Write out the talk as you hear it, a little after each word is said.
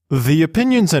The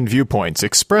opinions and viewpoints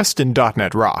expressed in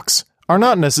 .NET Rocks are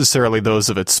not necessarily those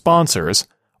of its sponsors,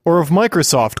 or of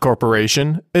Microsoft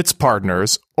Corporation, its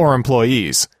partners, or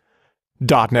employees.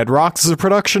 .NET Rocks is a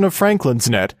production of Franklin's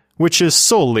Net, which is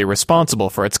solely responsible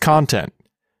for its content.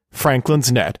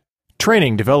 Franklin's Net,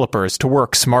 training developers to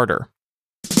work smarter.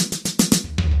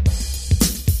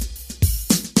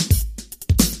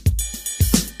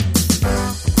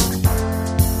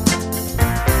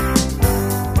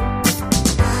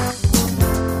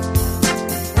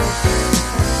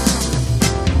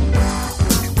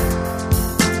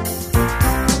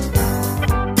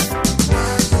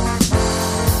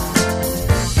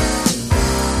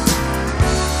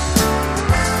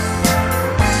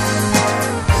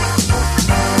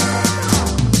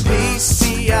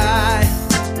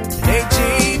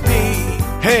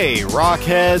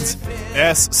 Rockheads,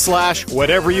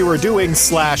 S/whatever you were doing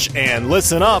 /and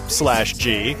listen up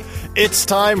 /G, it's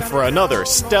time for another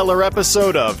stellar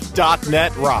episode of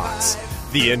 .NET Rocks,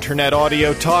 the internet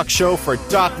audio talk show for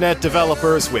 .NET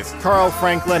developers with Carl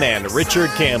Franklin and Richard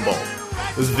Campbell.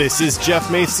 This is Jeff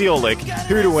Maciolik,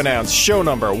 here to announce show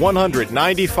number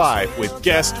 195 with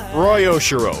guest Roy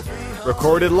Osherove,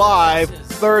 recorded live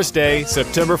Thursday,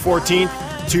 September 14th,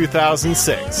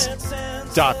 2006.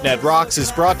 .NET Rocks is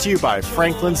brought to you by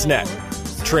Franklin's Net,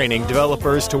 training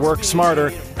developers to work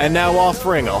smarter, and now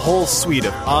offering a whole suite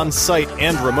of on-site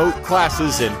and remote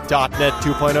classes in .NET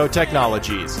 2.0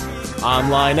 technologies.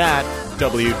 Online at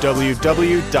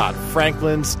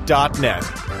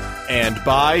www.franklins.net. And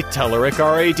by Telerik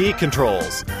RAD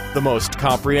Controls, the most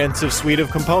comprehensive suite of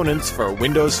components for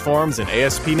Windows Forms and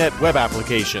ASP.NET web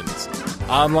applications.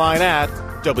 Online at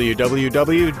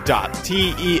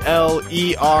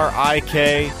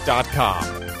www.telerik.com.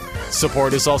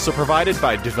 Support is also provided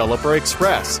by Developer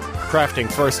Express,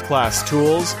 crafting first-class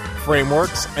tools,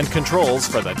 frameworks, and controls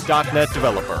for the .NET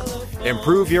developer.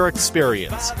 Improve your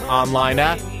experience. Online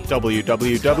at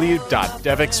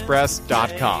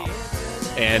www.devexpress.com.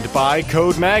 And by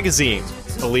Code Magazine,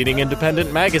 the leading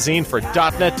independent magazine for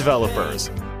 .NET developers.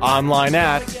 Online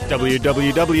at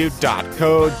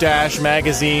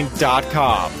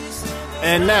www.code-magazine.com.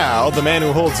 And now, the man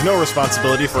who holds no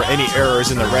responsibility for any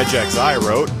errors in the regex I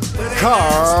wrote,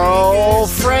 Carl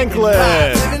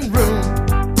Franklin!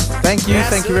 Thank you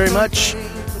very much.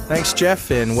 Thanks,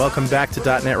 Jeff, and welcome back to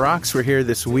 .NET Rocks. We're here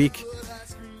this week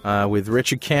with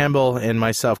Richard Campbell and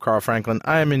myself, Carl Franklin.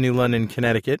 I am in New London,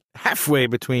 Connecticut, halfway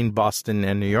between Boston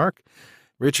and New York.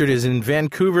 Richard is in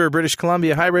Vancouver, British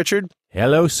Columbia. Hi, Richard.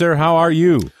 Hello, sir. How are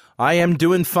you? I am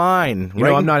doing fine. You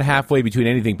know, I'm not halfway between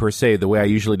anything per se. The way I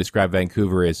usually describe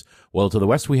Vancouver is, well, to the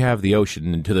west we have the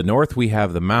ocean, and to the north we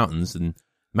have the mountains, and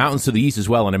mountains to the east as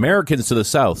well, and Americans to the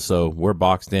south, so we're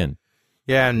boxed in.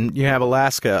 Yeah, and you have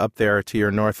Alaska up there to your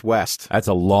northwest. That's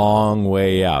a long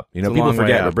way up. You know, people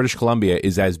forget that British Columbia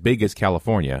is as big as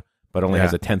California, but only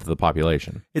has a tenth of the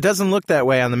population. It doesn't look that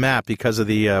way on the map because of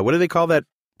the, what do they call that?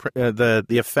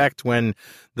 The effect when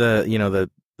the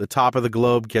top of the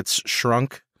globe gets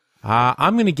shrunk.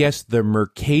 I'm going to guess the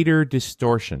Mercator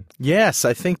distortion. Yes,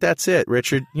 I think that's it,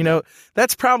 Richard. You know,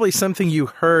 that's probably something you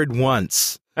heard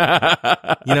once,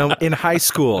 in high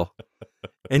school,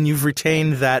 and you've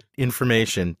retained that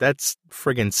information. That's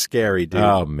friggin' scary, dude.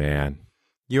 Oh, man.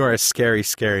 You are a scary,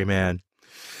 scary man.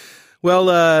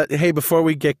 Well, hey, before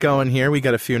we get going here, we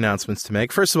got a few announcements to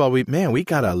make. First of all, we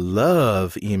got a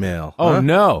love email. Oh,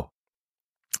 no.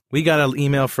 We got an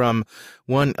email from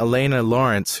one Elena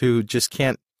Lawrence who just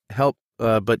can't help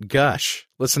but gush.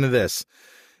 Listen to this.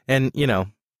 And,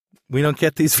 we don't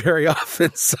get these very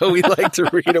often, so we like to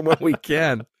read them when we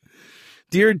can.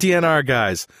 Dear DNR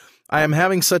guys, I am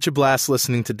having such a blast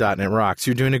listening to .NET Rocks.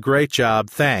 You're doing a great job.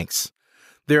 Thanks.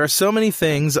 There are so many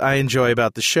things I enjoy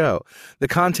about the show. The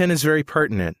content is very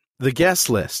pertinent. The guest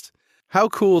list. How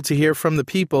cool to hear from the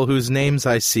people whose names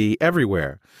I see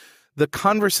everywhere. The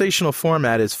conversational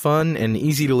format is fun and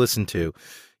easy to listen to.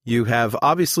 You have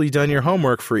obviously done your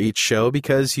homework for each show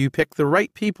because you pick the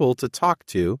right people to talk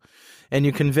to, and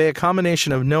you convey a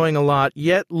combination of knowing a lot,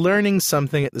 yet learning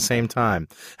something at the same time.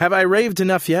 Have I raved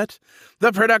enough yet?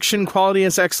 The production quality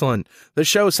is excellent. The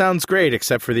show sounds great,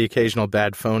 except for the occasional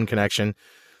bad phone connection.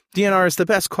 DNR is the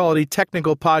best quality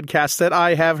technical podcast that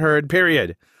I have heard,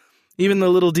 period. Even the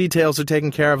little details are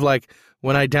taken care of, like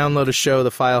when I download a show,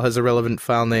 the file has a relevant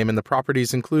file name and the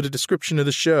properties include a description of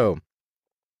the show.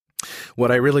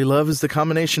 What I really love is the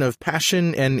combination of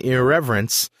passion and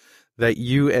irreverence that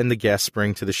you and the guests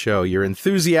bring to the show. Your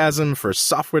enthusiasm for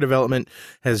software development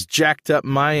has jacked up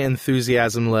my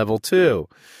enthusiasm level, too.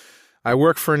 I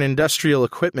work for an industrial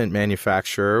equipment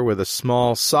manufacturer with a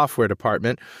small software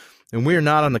department, and we're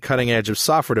not on the cutting edge of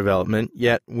software development,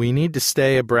 yet we need to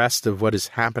stay abreast of what is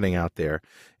happening out there,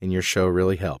 and your show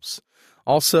really helps.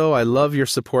 Also, I love your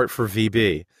support for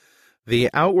VB. The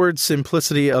outward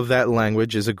simplicity of that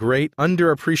language is a great,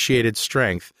 underappreciated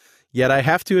strength, yet I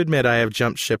have to admit I have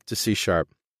jumped ship to C#.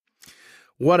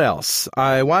 What else?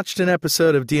 I watched an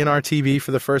episode of DNR TV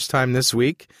for the first time this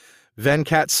week,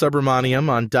 Venkat Subramaniam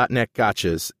on .NET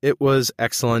Gotchas. It was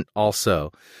excellent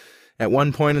also. At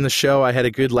one point in the show, I had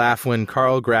a good laugh when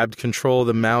Carl grabbed control of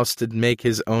the mouse to make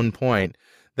his own point.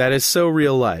 That is so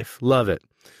real life. Love it.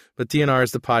 But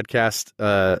DNR the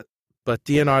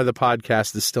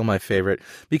podcast is still my favorite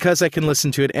because I can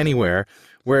listen to it anywhere,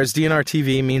 whereas DNR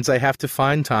TV means I have to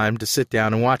find time to sit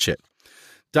down and watch it.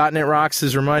 .NET Rocks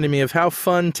has reminded me of how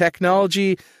fun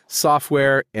technology,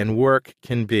 software, and work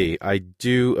can be. I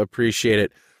do appreciate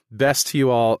it. Best to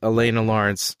you all, Elena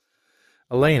Lawrence.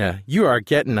 Elena, you are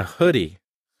getting a hoodie.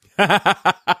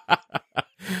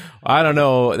 I don't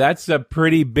know. That's a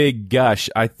pretty big gush.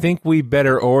 I think we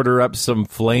better order up some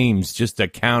flames just to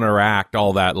counteract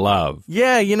all that love.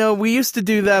 Yeah, we used to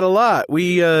do that a lot.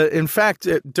 We, in fact,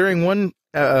 during one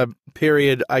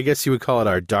period, I guess you would call it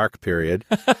our dark period,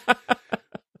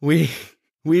 we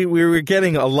were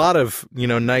getting a lot of,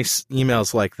 nice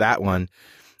emails like that one.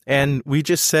 And we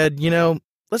just said,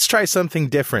 let's try something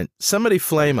different. Somebody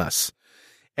flame us.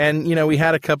 And, we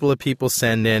had a couple of people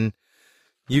send in,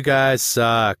 you guys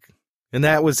suck. And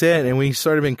that was it. And we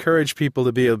sort of encouraged people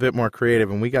to be a bit more creative,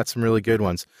 and we got some really good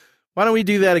ones. Why don't we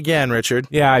do that again, Richard?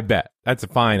 Yeah, I bet. That's a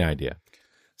fine idea.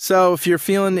 So if you're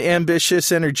feeling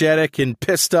ambitious, energetic, and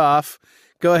pissed off,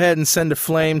 go ahead and send a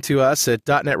flame to us at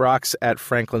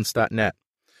 .netrocks@franklins.net.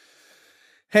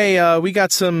 Hey, we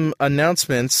got some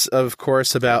announcements, of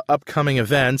course, about upcoming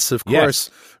events. Of course,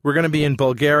 We're going to be in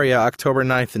Bulgaria October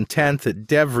 9th and 10th at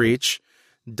DevReach,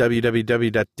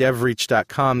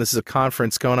 www.devreach.com. This is a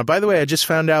conference going on. By the way, I just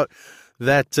found out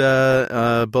that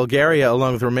Bulgaria,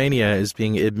 along with Romania, is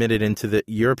being admitted into the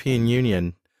European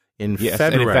Union in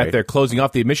February. And in fact, they're closing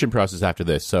off the admission process after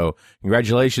this. So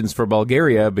congratulations for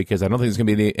Bulgaria, because I don't think there's going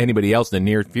to be anybody else in the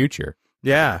near future.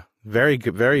 Yeah, very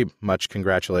good, very much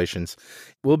congratulations.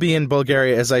 We'll be in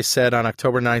Bulgaria, as I said, on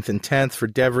October 9th and 10th for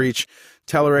DevReach.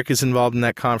 Telerik is involved in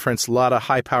that conference. A lot of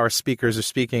high-power speakers are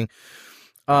speaking.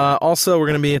 Also, we're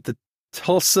going to be at the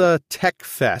Tulsa Tech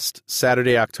Fest,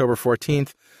 Saturday, October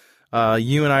 14th.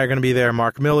 You and I are going to be there.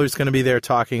 Mark Miller's going to be there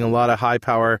talking. A lot of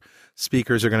high-power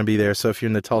speakers are going to be there. So if you're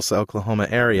in the Tulsa, Oklahoma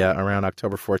area around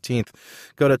October 14th,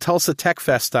 go to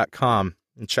tulsatechfest.com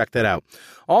and check that out.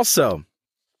 Also,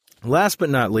 last but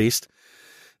not least,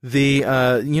 the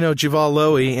Juval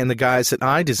Lowy and the guys at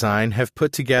iDesign have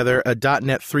put together a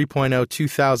 .NET 3.0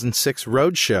 2006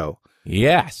 roadshow.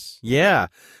 Yes. Yeah.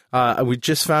 We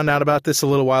just found out about this a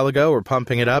little while ago. We're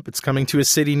pumping it up. It's coming to a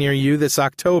city near you this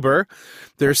October.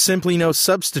 There's simply no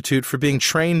substitute for being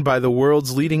trained by the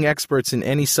world's leading experts in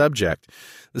any subject.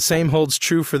 The same holds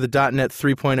true for the .NET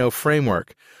 3.0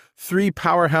 framework. 3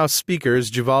 powerhouse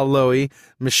speakers, Juval Lowy,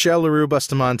 Michel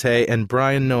Leroux-Bustamante, and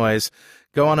Brian Noyes,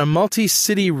 go on a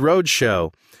multi-city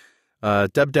roadshow,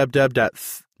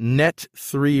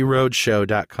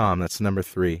 net3roadshow.com. That's number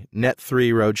 3,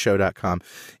 net3roadshow.com,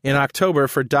 in October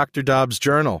for Dr. Dobbs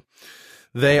Journal.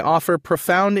 They offer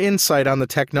profound insight on the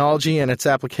technology and its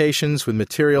applications with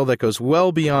material that goes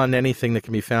well beyond anything that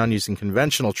can be found using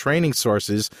conventional training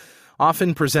sources,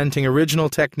 often presenting original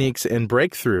techniques and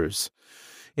breakthroughs.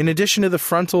 In addition to the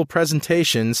frontal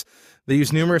presentations, they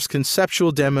use numerous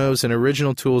conceptual demos and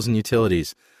original tools and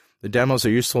utilities. The demos are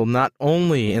useful not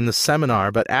only in the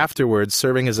seminar, but afterwards,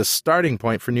 serving as a starting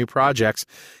point for new projects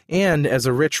and as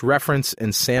a rich reference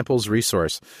and samples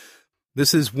resource.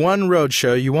 This is one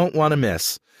roadshow you won't want to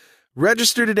miss.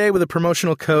 Register today with a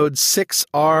promotional code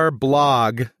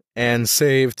 6RBLOG and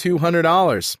save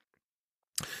 $200.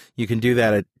 You can do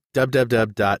that at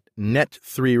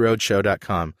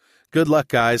www.net3roadshow.com. Good luck,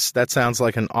 guys. That sounds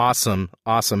like an awesome,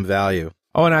 awesome value.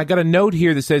 Oh, and I got a note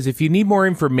here that says if you need more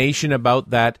information about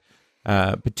that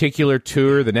particular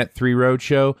tour, the Net3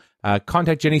 Roadshow,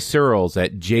 contact Jenny Searles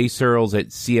at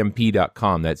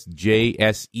jsearles@cmp.com. That's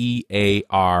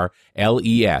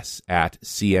JSEARLES at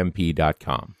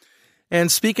cmp.com. And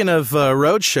speaking of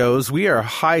road shows, we are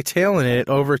hightailing it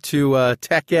over to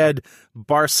TechEd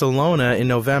Barcelona in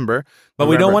November. But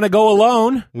we don't want to go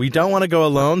alone. We don't want to go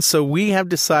alone, so we have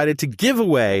decided to give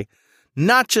away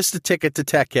not just a ticket to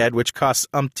TechEd, which costs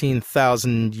umpteen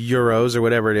thousand euros or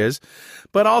whatever it is,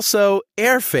 but also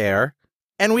airfare.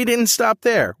 And we didn't stop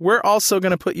there. We're also going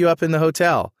to put you up in the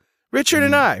hotel. Richard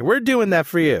and I, we're doing that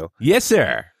for you. Yes,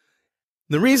 sir.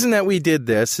 The reason that we did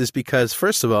this is because,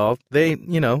 first of all, they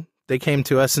came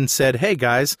to us and said, hey,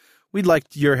 guys, we'd like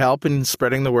your help in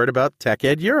spreading the word about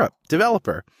TechEd Europe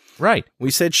developer. Right.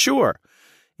 We said, sure.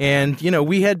 And,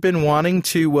 we had been wanting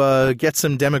to get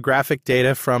some demographic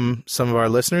data from some of our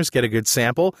listeners, get a good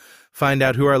sample, find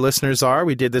out who our listeners are.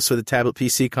 We did this with a tablet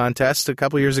PC contest a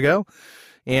couple years ago,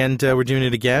 and we're doing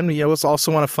it again. We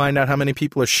also want to find out how many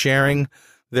people are sharing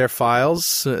their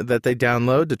files that they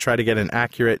download to try to get an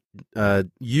accurate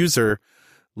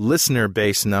listener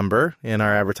base number, and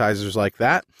our advertisers like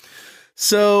that.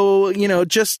 So,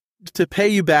 just to pay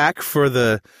you back for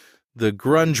the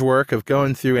grunge work of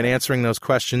going through and answering those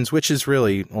questions, which is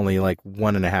really only like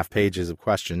 1.5 pages of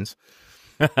questions.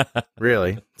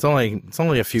 Really, it's only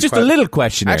a few. Just a little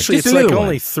question. Actually, it's like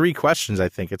only 3 questions. I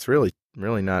think it's really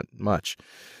not much.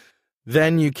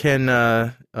 Then you can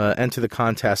enter the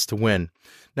contest to win.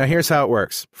 Now, here's how it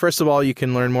works. First of all, you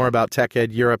can learn more about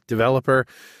TechEd Europe developer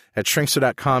at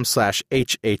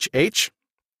shrinkster.com/HHH.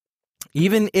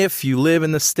 Even if you live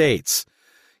in the States,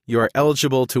 you are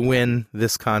eligible to win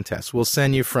this contest. We'll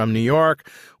send you from New York.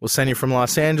 We'll send you from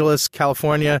Los Angeles,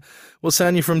 California. We'll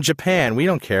send you from Japan. We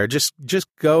don't care. Just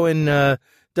go and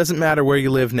doesn't matter where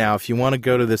you live now. If you want to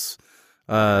go to this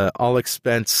not all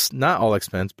expense,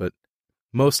 but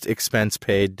most expense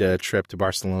paid trip to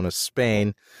Barcelona,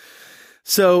 Spain.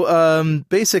 So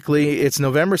basically, it's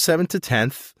November 7th to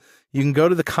 10th. You can go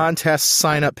to the contest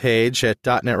sign-up page at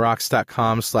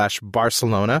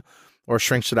 .netrocks.com/Barcelona or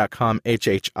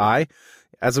shrinkster.com/HHI.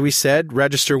 As we said,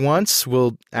 register once.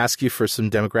 We'll ask you for some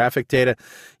demographic data.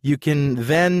 You can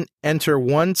then enter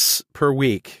once per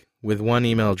week with one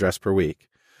email address per week.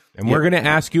 And we're going to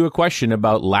ask you a question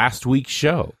about last week's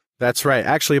show. That's right.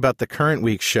 Actually, about the current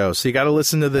week's show. So you got to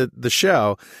listen to the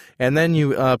show, and then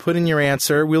you put in your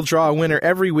answer. We'll draw a winner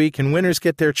every week, and winners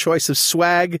get their choice of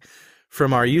swag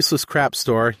from our useless crap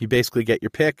store. You basically get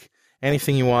your pick,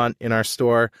 anything you want in our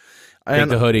store. Take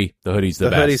the hoodie. The hoodie's the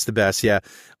best. The hoodie's the best, yeah.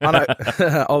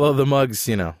 Although the mugs,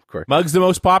 of course. Mug's the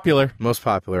most popular. Most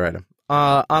popular item.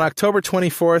 On October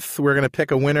 24th, we're going to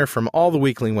pick a winner from all the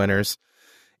weekly winners.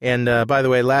 And by the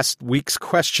way, last week's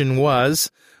question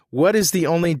was, what is the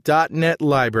only .NET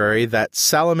library that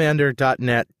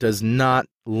salamander.net does not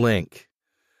link?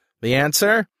 The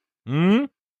answer?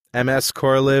 MS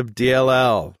Corelib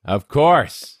DLL. Of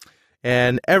course.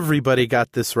 And everybody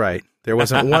got this right. There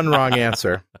wasn't one wrong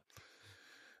answer.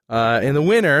 And the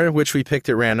winner, which we picked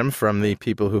at random from the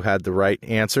people who had the right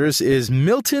answers, is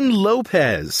Milton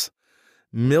Lopez.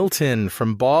 Milton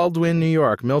from Baldwin, New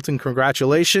York. Milton,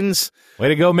 congratulations. Way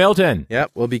to go, Milton.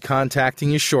 Yep, we'll be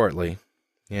contacting you shortly.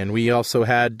 And we also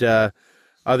had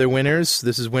other winners.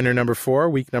 This is winner number 4,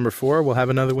 week number 4. We'll have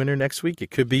another winner next week.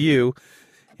 It could be you,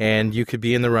 and you could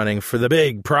be in the running for the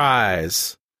big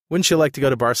prize. Wouldn't you like to go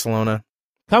to Barcelona?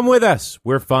 Come with us.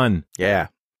 We're fun. Yeah.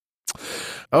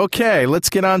 Okay, let's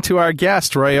get on to our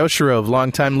guest, Roy Osherove,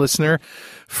 longtime listener,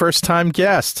 first-time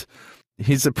guest.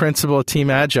 He's the principal of Team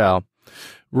Agile.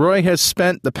 Roy has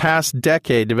spent the past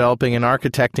decade developing and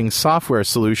architecting software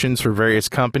solutions for various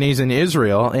companies in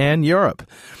Israel and Europe.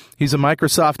 He's a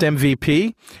Microsoft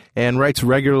MVP and writes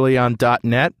regularly on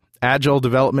 .NET, Agile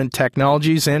development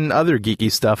technologies, and other geeky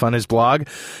stuff on his blog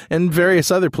and various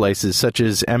other places, such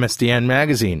as MSDN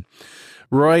Magazine.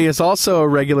 Roy is also a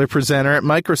regular presenter at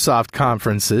Microsoft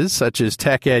conferences, such as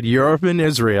TechEd Europe and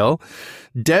Israel,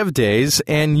 Dev Days,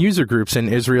 and user groups in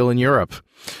Israel and Europe.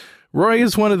 Roy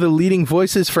is one of the leading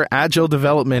voices for Agile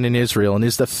development in Israel and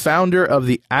is the founder of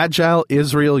the Agile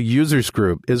Israel Users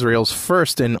Group, Israel's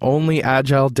first and only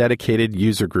Agile dedicated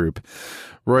user group.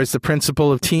 Roy is the principal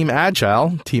of Team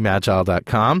Agile,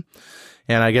 teamagile.com,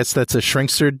 and I guess that's a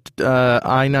Shrinkster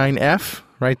I9F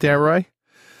right there, Roy?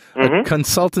 Mm-hmm. A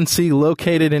consultancy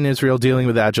located in Israel dealing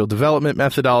with Agile development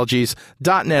methodologies,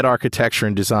 .NET architecture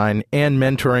and design, and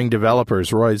mentoring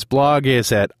developers. Roy's blog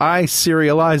is at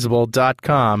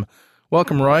iserializable.com.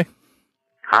 Welcome, Roy.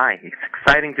 Hi. It's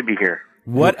exciting to be here.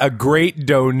 What a great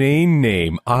domain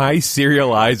name,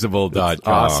 iserializable.com.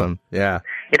 Awesome, yeah.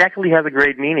 It actually has a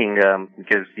great meaning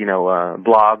because,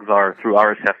 blogs are through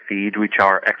RSS feed, which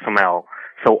are XML.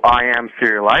 So I am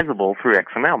serializable through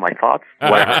XML, my thoughts.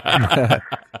 Whatever.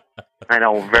 I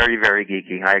know, very, very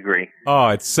geeky. I agree. Oh,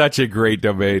 it's such a great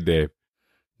domain name.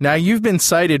 Now, you've been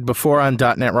cited before on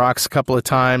 .NET Rocks a couple of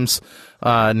times.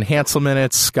 In Hansel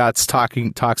Minutes, Scott's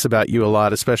talks about you a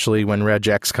lot, especially when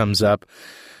RegEx comes up,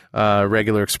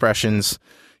 regular expressions.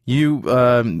 You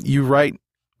write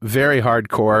very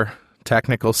hardcore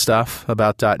technical stuff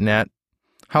about .NET.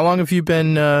 How long have you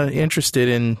been interested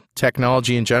in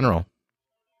technology in general?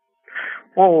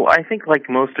 Well, I think like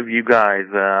most of you guys,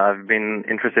 I've been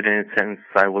interested in it since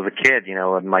I was a kid,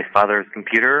 on my father's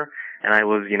computer, and I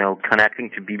was, connecting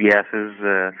to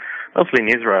BBS's mostly in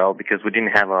Israel, because we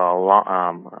didn't have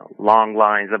long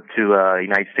lines up to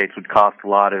United States would cost a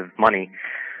lot of money.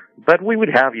 But we would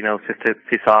have,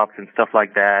 sysops and stuff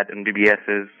like that, and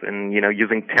BBSs, and,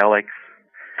 using telex,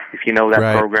 if you know that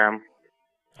Right. program.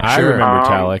 I remember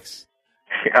Telex.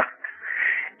 Yeah.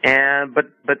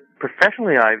 But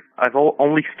professionally, I've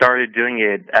only started doing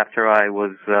it after I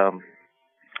was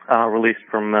released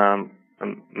from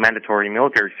mandatory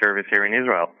military service here in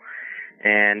Israel.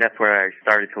 And that's where I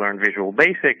started to learn Visual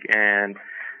Basic, and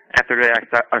after that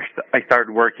I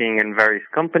started working in various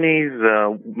companies,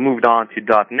 moved on to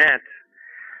 .NET,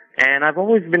 and I've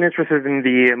always been interested in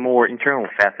the more internal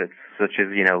facets, such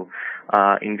as,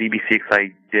 in VB6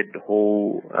 I did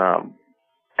whole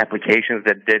applications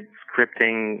that did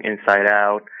scripting inside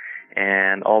out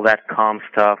and all that COM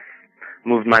stuff,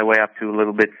 moved my way up to a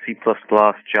little bit C++,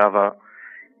 Java,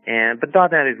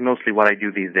 but .NET is mostly what I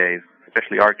do these days,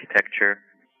 especially architecture.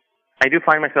 I do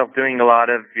find myself doing a lot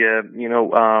of,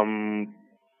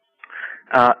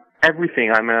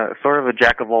 everything. I'm a sort of a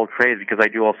jack of all trades because I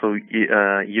do also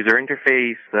user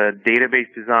interface,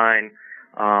 database design,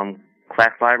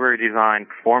 class library design,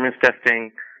 performance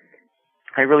testing.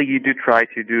 I really do try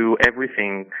to do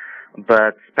everything,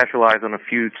 but specialize on a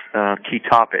few key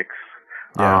topics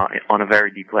on a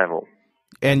very deep level.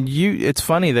 And it's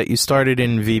funny that you started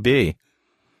in VB.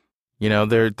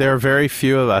 There are very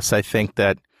few of us, I think,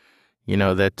 that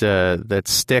that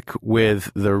stick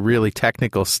with the really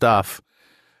technical stuff.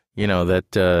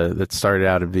 That started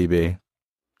out in VB.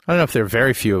 I don't know if there are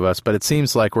very few of us, but it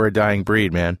seems like we're a dying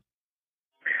breed, man.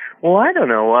 Well, I don't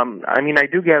know. I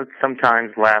do get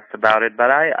sometimes laughs about it,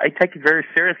 but I take it very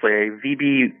seriously.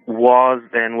 VB was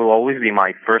and will always be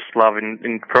my first love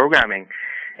in programming.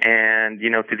 And,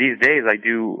 to these days, I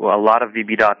do a lot of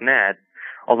VB.NET,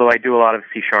 although I do a lot of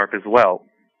C# as well.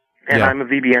 And I'm a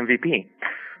VB MVP.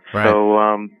 Right.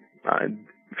 So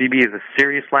VB is a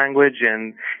serious language,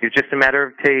 and it's just a matter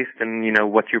of taste and,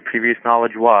 what your previous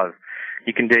knowledge was.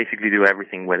 You can basically do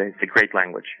everything with it. It's a great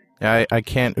language. I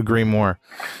can't agree more.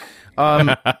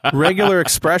 Regular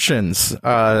expressions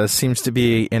seems to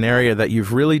be an area that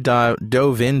you've really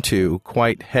dove into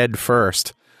quite head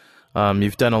first.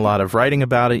 You've done a lot of writing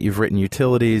about it. You've written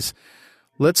utilities.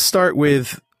 Let's start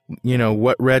with,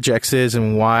 what RegEx is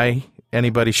and why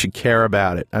anybody should care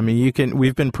about it. I mean,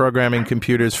 we've been programming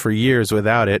computers for years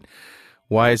without it.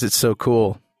 Why is it so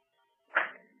cool?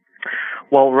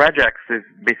 Well, RegEx is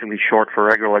basically short for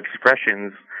regular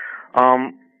expressions.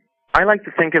 I like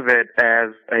to think of it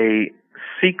as a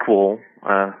sequel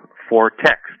for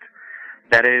text.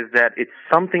 That is, that it's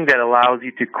something that allows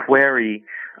you to query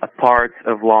a part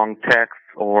of long text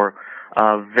or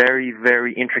very,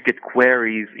 very intricate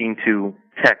queries into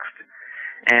text.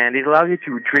 And it allows you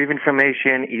to retrieve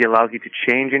information, it allows you to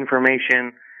change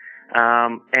information,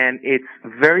 and it's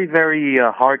very, very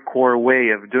hardcore way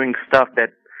of doing stuff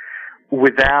that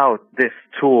without this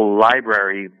tool,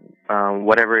 library,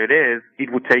 whatever it is,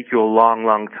 it would take you a long,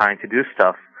 long time to do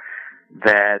stuff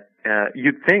that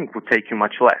you'd think would take you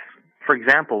much less. For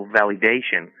example,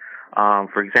 validation.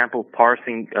 For example,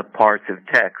 parsing parts of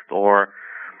text, or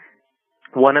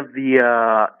one of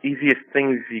the easiest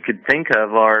things you could think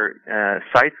of are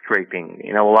site scraping.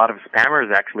 A lot of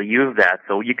spammers actually use that,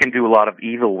 so you can do a lot of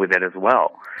evil with it as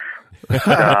well.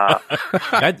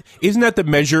 Isn't that the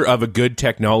measure of a good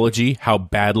technology, how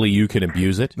badly you can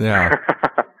abuse it? Yeah.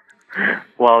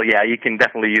 Well, yeah, you can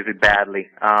definitely use it badly.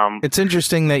 It's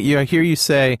interesting that I hear you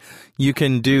say you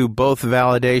can do both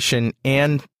validation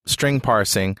and string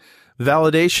parsing.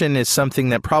 Validation is something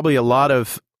that probably a lot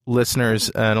of listeners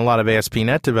and a lot of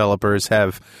ASP.NET developers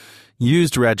have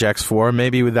used RegEx for,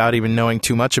 maybe without even knowing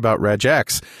too much about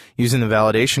RegEx, using the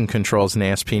validation controls in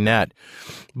ASP.NET.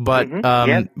 But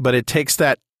but it takes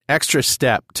that extra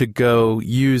step to go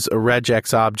use a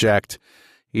RegEx object,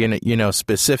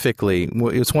 specifically.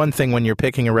 It's one thing when you're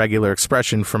picking a regular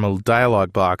expression from a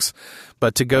dialog box,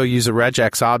 but to go use a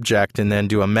RegEx object and then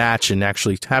do a match and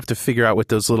actually have to figure out what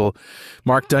those little...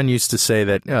 Mark Dunn used to say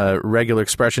that regular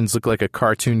expressions look like a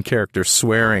cartoon character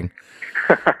swearing.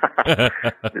 And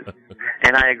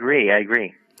I agree.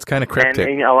 It's kind of cryptic.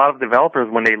 And a lot of developers,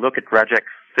 when they look at RegEx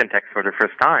syntax for the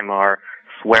first time, are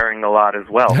swearing a lot as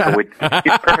well. So it's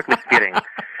perfectly fitting.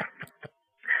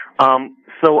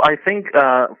 So I think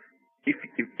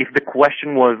if the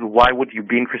question was why would you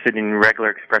be interested in regular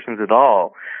expressions at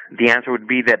all, the answer would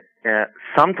be that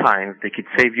sometimes they could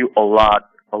save you a lot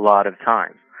of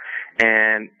time.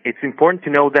 And it's important to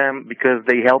know them because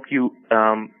they help you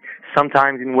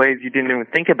sometimes in ways you didn't even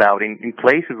think about, in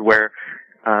places where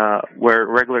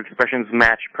regular expressions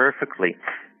match perfectly.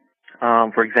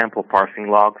 for example, parsing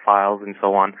log files and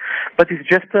so on. But it's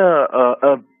just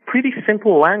a pretty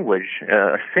simple language,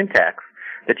 a syntax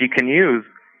that you can use.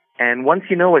 And once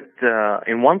you know it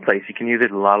in one place, you can use it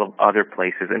in a lot of other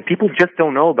places. And people just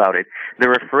don't know about it.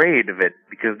 They're afraid of it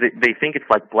because they think it's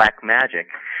like black magic.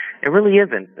 It really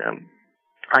isn't.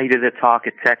 I did a talk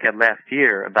at TechEd last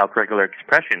year about regular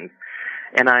expressions,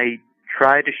 and I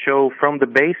tried to show from the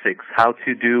basics how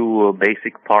to do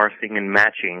basic parsing and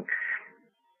matching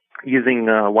using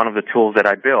one of the tools that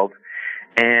I built.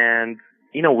 And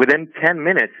within 10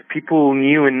 minutes, people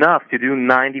knew enough to do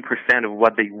 90% of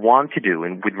what they want to do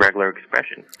with regular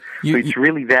expressions. So it's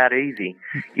really that easy.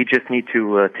 You just need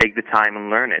to take the time and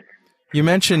learn it. You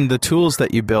mentioned the tools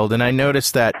that you build, and I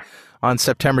noticed that on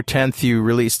September 10th, you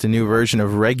released a new version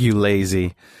of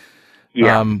RegUlazy.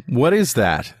 Yeah. What is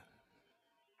that?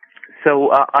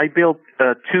 So I built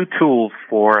two tools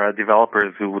for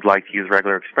developers who would like to use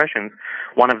regular expressions.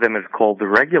 One of them is called the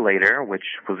Regulator, which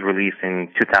was released in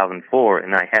 2004,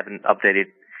 and I haven't updated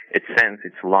it since.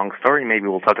 It's a long story. Maybe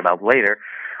we'll talk about later.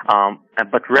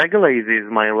 But RegUlazy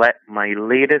is my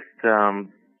latest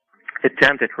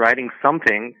attempt at writing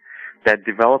something that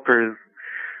developers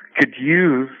could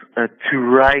use to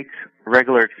write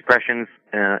regular expressions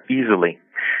easily.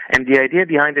 And the idea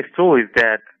behind this tool is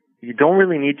that you don't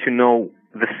really need to know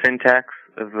the syntax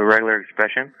of a regular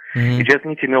expression. Mm-hmm. You just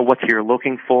need to know what you're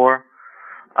looking for,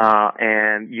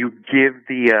 and you give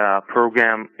the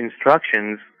program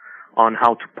instructions on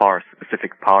how to parse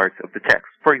specific parts of the text.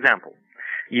 For example,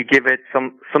 you give it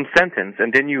some sentence,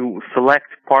 and then you select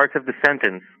parts of the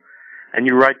sentence, and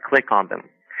you right-click on them.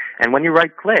 And when you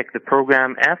right-click, the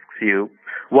program asks you,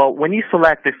 well, when you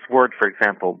select this word, for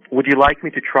example, would you like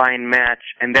me to try and match?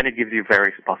 And then it gives you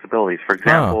various possibilities. For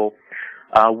example,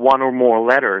 one or more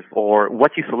letters, or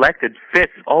what you selected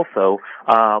fits also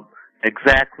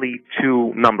exactly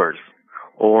two numbers.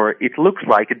 Or it looks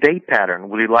like a date pattern.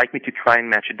 Would you like me to try and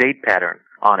match a date pattern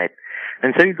on it?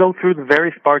 And so you go through the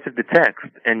various parts of the text,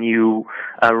 and you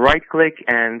right-click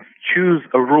and choose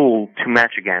a rule to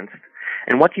match against.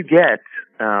 And what you get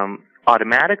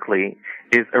automatically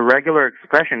is a regular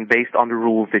expression based on the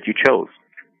rules that you chose.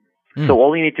 Mm. So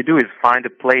all you need to do is find a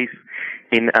place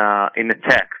in the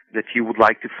text that you would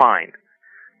like to find,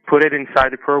 put it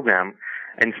inside the program,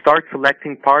 and start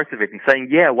selecting parts of it and saying,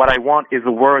 yeah, what I want is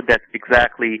a word that's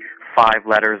exactly 5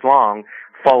 letters long,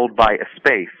 followed by a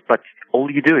space. But all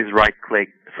you do is right-click,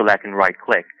 select, and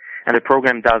right-click, and the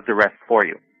program does the rest for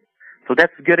you. So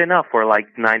that's good enough for like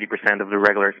 90% of the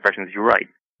regular expressions you write.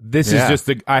 This is just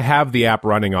I have the app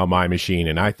running on my machine,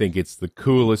 and I think it's the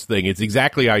coolest thing. It's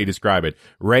exactly how you describe it.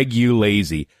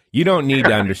 RegUlazy. You don't need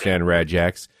to understand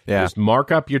regex. Yeah. Just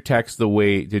mark up your text the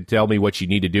way to tell me what you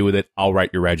need to do with it. I'll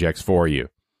write your regex for you.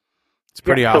 It's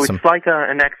pretty awesome. So it's like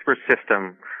an expert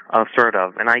system, sort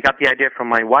of. And I got the idea from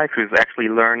my wife, who's actually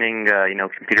learning,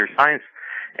 computer science,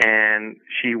 and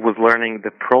she was learning the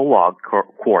Prologue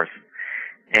course.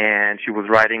 And she was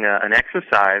writing an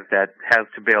exercise that has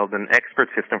to build an expert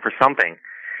system for something.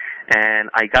 And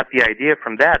I got the idea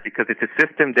from that because it's a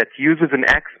system that uses an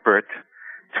expert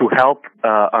to help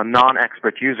a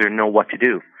non-expert user know what to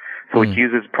do. So it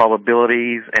uses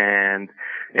probabilities and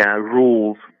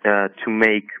rules to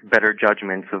make better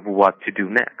judgments of what to do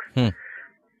next.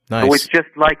 Nice. So it's just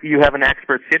like you have an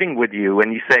expert sitting with you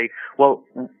and you say, well,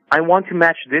 I want to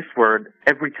match this word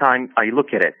every time I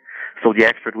look at it. So the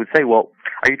expert would say, well,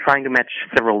 are you trying to match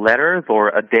several letters or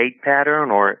a date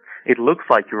pattern, or it looks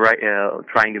like you're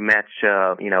trying to match,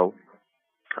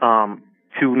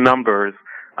 two numbers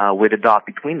with a dot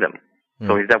between them.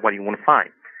 So is that what you want to find?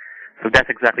 So that's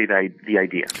exactly the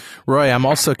idea. Roy, I'm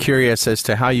also curious as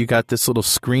to how you got this little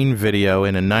screen video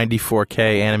in a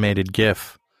 94K animated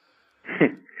GIF.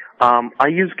 I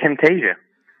use Camtasia.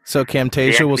 So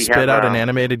Camtasia will spit out an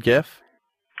animated GIF?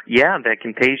 Yeah, the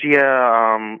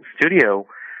Camtasia Studio,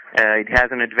 it has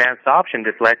an advanced option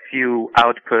that lets you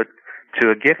output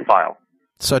to a GIF file.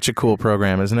 Such a cool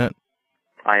program, isn't it?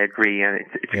 I agree, and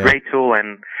it's a great tool,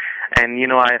 and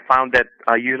I found that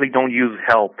I usually don't use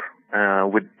help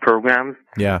with programs.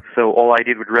 Yeah. So all I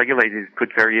did with RegUlazy is put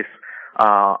various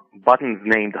buttons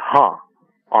named "huh"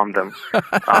 on them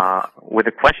with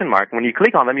a question mark. When you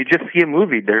click on them, you just see a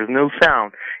movie. There's no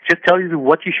sound. It just tells you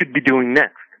what you should be doing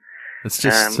next. It's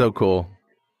just so cool.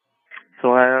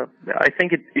 So I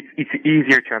think it's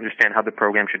easier to understand how the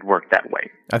program should work that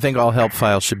way. I think all help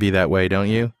files should be that way, don't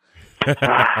you?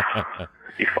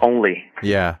 If only.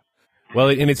 Yeah. Well,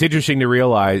 and it's interesting to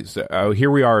realize,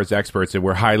 here we are as experts, and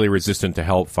we're highly resistant to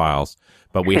help files,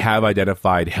 but we have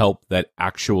identified help that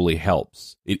actually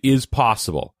helps. It is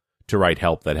possible to write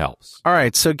help that helps. All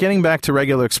right, so getting back to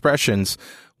regular expressions,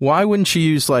 Why wouldn't you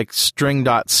use like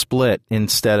string.split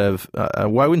instead of,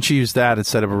 why wouldn't you use that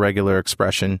instead of a regular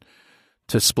expression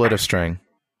to split a string?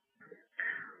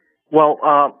 Well,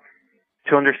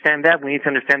 to understand that, we need to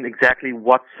understand exactly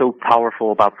what's so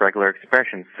powerful about regular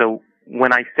expressions. So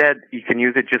when I said you can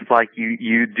use it just like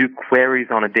you do queries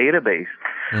on a database,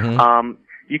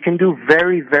 you can do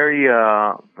very, very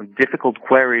difficult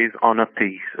queries on a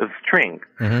piece of string.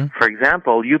 For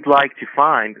example, you'd like to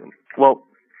find, well,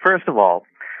 first of all,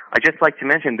 I'd just like to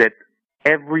mention that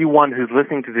everyone who's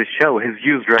listening to this show has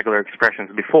used regular expressions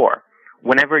before.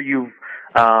 Whenever you've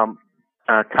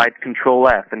typed Control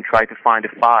F and tried to find a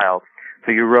file,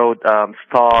 so you wrote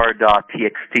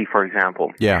star.txt, for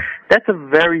example. Yeah. That's a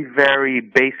very, very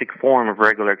basic form of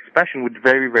regular expression with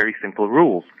very, very simple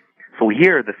rules. So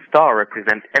here, the star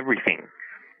represents everything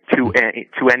to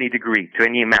any degree, to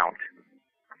any amount.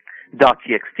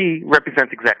 .txt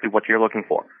represents exactly what you're looking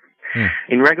for.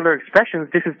 In regular expressions,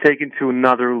 this is taken to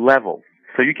another level.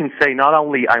 So you can say not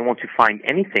only I want to find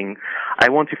anything, I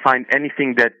want to find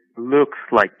anything that looks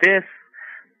like this,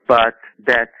 but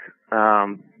that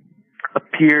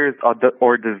appears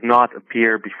or does not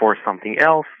appear before something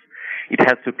else. It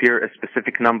has to appear a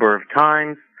specific number of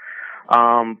times.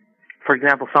 For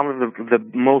example, some of the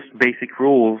most basic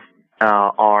rules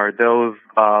are those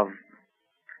of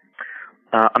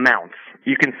amounts.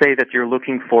 You can say that you're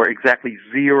looking for exactly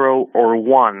 0 or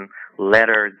 1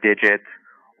 letter, digit,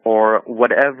 or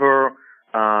whatever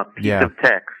piece of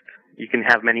text. You can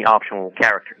have many optional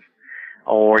characters.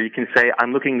 Or you can say,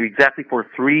 I'm looking exactly for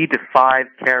 3 to 5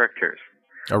 characters.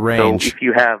 A range. So if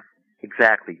you have,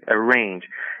 exactly, a range.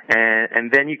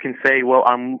 And then you can say, well,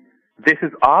 this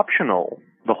is optional,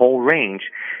 the whole range.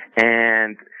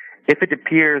 And if it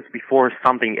appears before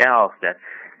something else, that's,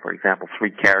 for example, 3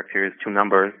 characters, 2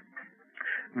 numbers,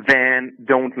 then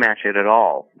don't match it at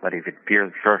all. But if it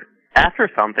appears after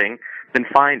something, then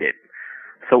find it.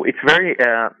 So it's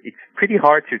it's pretty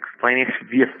hard to explain it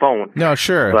via phone. No,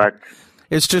 sure. But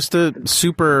it's just a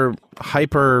super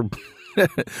hyper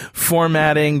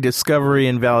formatting, discovery,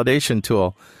 and validation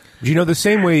tool. You know, the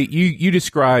same way you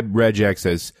describe regex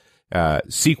as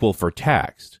SQL for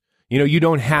text. You know, you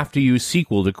don't have to use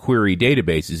SQL to query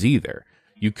databases either.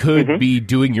 You could be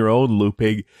doing your own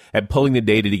looping and pulling the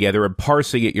data together and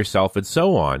parsing it yourself and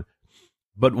so on.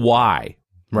 But why?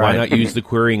 Right. Why not use the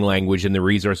querying language and the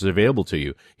resources available to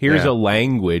you? Here's a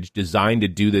language designed to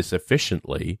do this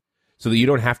efficiently so that you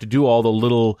don't have to do all the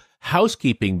little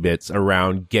housekeeping bits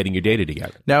around getting your data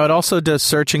together. Now, it also does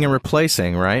searching and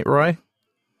replacing, right, Roy?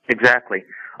 Exactly.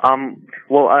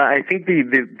 Well, I think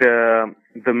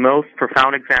the most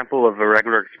profound example of a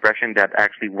regular expression that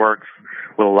actually works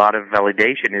with a lot of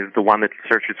validation is the one that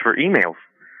searches for emails.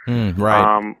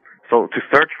 Right. So to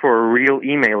search for a real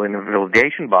email in a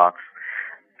validation box,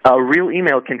 a real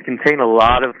email can contain a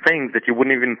lot of things that you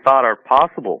wouldn't even thought are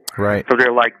possible. Right. So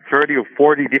there are like 30 or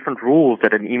 40 different rules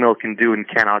that an email can do and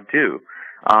cannot do.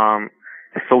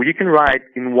 So you can write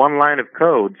in one line of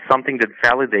code something that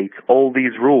validates all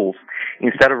these rules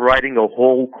instead of writing a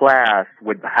whole class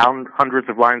with hundreds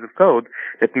of lines of code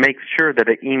that makes sure that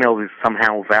the email is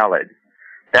somehow valid.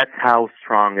 That's how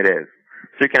strong it is.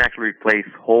 So you can actually replace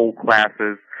whole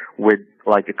classes with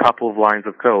like a couple of lines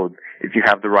of code if you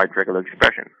have the right regular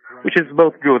expression, which is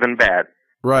both good and bad.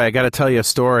 Right, I got to tell you a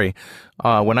story.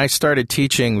 When I started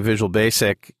teaching Visual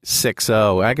Basic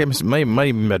 6.0, I guess might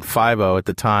even been 5.0 at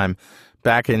the time,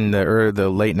 back in the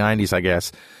late 90s, I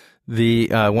guess.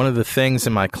 One of the things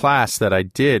in my class that I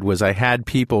did was I had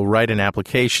people write an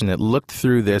application that looked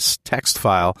through this text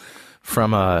file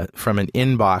from an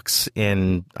inbox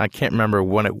in, I can't remember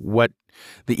what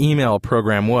the email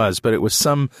program was, but it was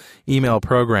some email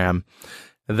program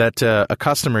that a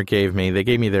customer gave me. They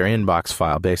gave me their inbox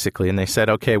file, basically, and they said,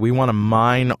 okay, we want to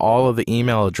mine all of the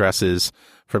email addresses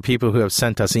for people who have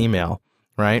sent us email,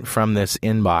 right, from this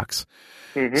inbox.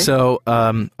 So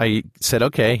I said,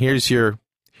 okay, here's your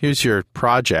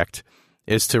project,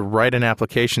 is to write an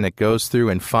application that goes through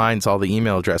and finds all the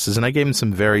email addresses. And I gave them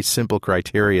some very simple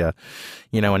criteria,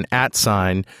 an @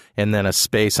 sign and then a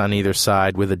space on either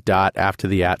side with a dot after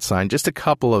the @ sign, just a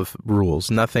couple of rules,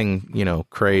 nothing,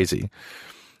 crazy.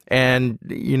 And,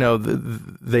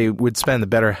 they would spend the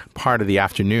better part of the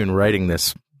afternoon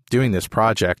doing this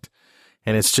project.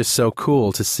 And it's just so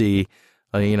cool to see,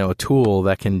 a tool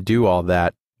that can do all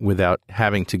that without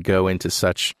having to go into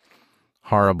such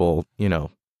horrible,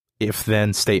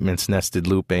 if-then statements, nested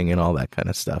looping, and all that kind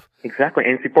of stuff. Exactly.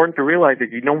 And it's important to realize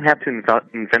that you don't have to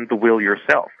invent the wheel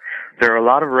yourself. There are a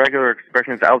lot of regular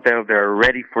expressions out there that are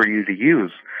ready for you to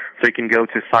use. So you can go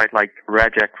to a site like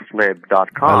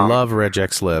regexlib.com. I love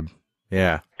regexlib.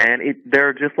 Yeah. And there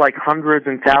are just like hundreds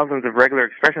and thousands of regular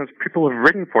expressions people have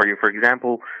written for you. For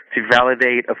example, to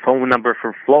validate a phone number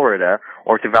for Florida,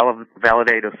 or to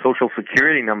validate a social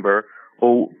security number,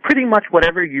 or pretty much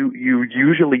whatever you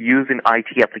usually use in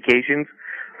IT applications,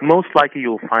 most likely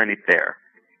you'll find it there.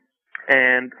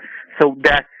 And so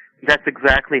that's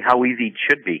exactly how easy it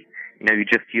should be. You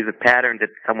just use a pattern that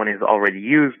someone has already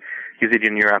used, use it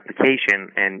in your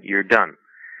application, and you're done.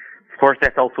 Of course,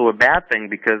 that's also a bad thing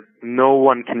because no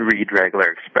one can read regular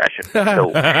expressions.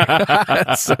 So,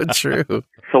 that's so true.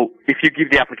 So if you give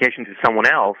the application to someone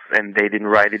else and they didn't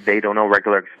write it, they don't know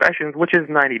regular expressions, which is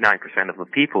 99% of the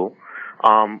people,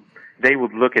 they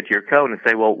would look at your code and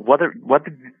say, well, what do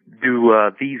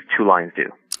these two lines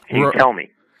do? Can you tell me?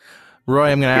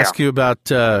 Roy, I'm going to ask you about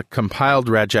compiled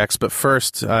regex, but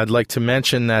first I'd like to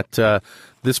mention that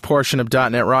this portion of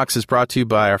 .NET Rocks is brought to you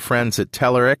by our friends at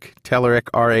Telerik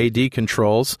RAD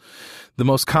Controls, the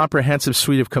most comprehensive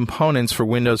suite of components for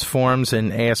Windows Forms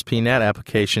and ASP.NET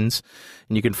applications,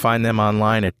 and you can find them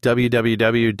online at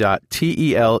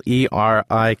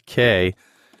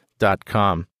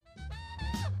www.telerik.com.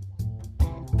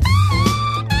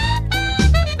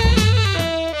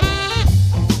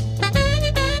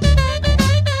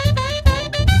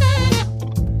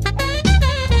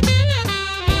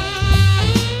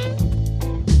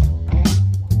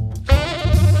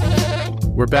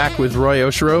 We're back with Roy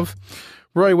Osherove.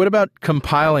 Roy, what about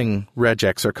compiling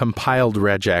regex or compiled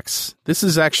regex? This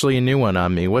is actually a new one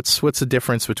on me. What's the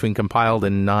difference between compiled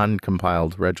and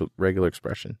non-compiled regular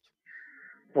expression?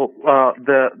 Well,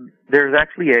 there's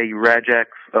actually a regex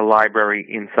library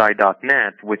inside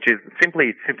 .NET, which is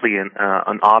simply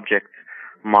an object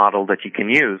model that you can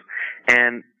use,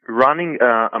 and running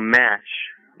a match,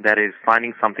 that is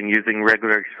finding something using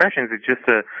regular expressions, is just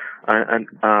the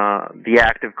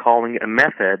act of calling a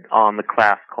method on the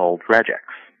class called regex.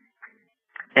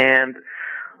 And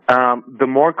the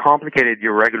more complicated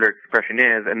your regular expression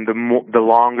is, and the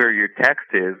longer your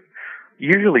text is,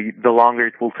 usually the longer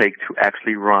it will take to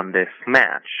actually run this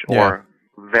match or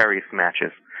various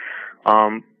matches.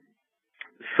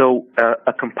 So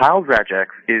a compiled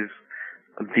regex is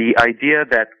the idea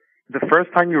that the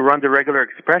first time you run the regular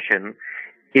expression,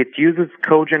 it uses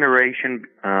code generation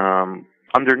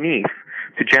underneath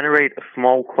to generate a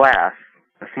small class,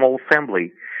 a small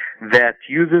assembly that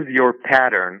uses your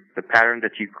pattern, the pattern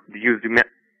that you used,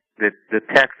 the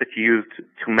text that you used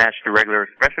to match the regular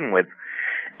expression with,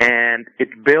 and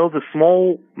it builds a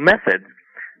small method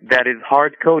that is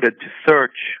hard-coded to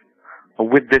search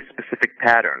with this specific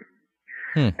pattern.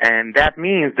 And that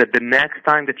means that the next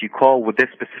time that you call with this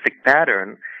specific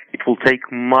pattern, it will take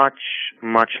much,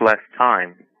 much less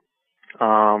time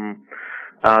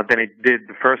than it did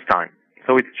the first time.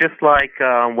 So it's just like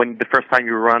when the first time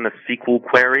you run a SQL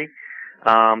query,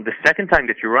 the second time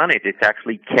that you run it, it's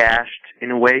actually cached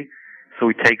in a way, so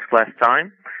it takes less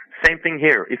time. Same thing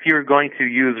here. If you're going to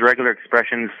use regular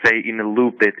expressions, say, in a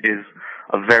loop that is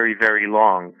very, very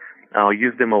long,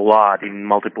 use them a lot in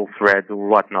multiple threads or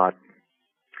whatnot,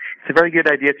 it's a very good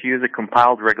idea to use a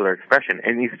compiled regular expression,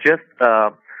 and it's just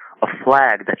a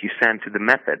flag that you send to the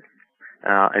method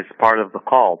as part of the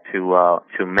call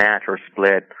to match or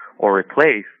split or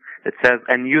replace that says,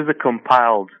 and use a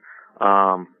compiled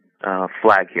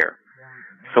flag here.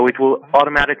 So it will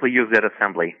automatically use that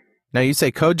assembly. Now, you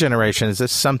say code generation. Is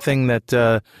this something that's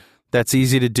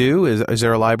easy to do? Is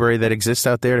there a library that exists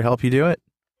out there to help you do it?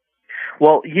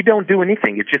 Well, you don't do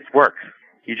anything. It just works.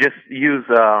 You just use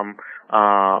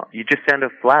you just send a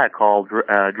flag called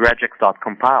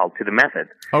regex.compile to the method.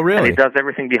 Oh, really? And it does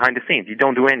everything behind the scenes. You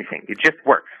don't do anything. It just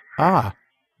works. Ah,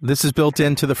 this is built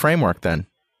into the framework then.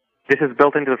 This is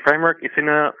built into the framework. It's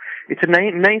a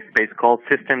namespace called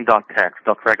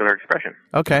system.text.regularExpression.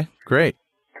 Okay, great.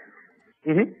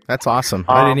 Mm-hmm. That's awesome.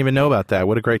 I didn't even know about that.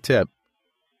 What a great tip.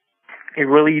 It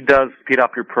really does speed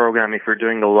up your program if you're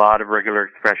doing a lot of regular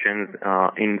expressions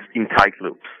in tight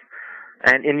loops.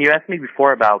 And you asked me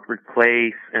before about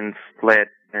replace and split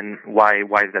and why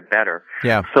is that better?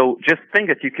 Yeah. So just think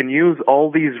that you can use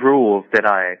all these rules that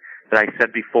I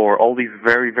said before, all these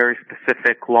very, very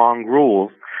specific long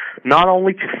rules, not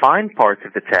only to find parts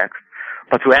of the text,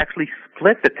 but to actually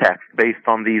split the text based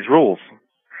on these rules.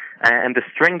 And the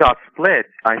string.split,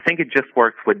 I think it just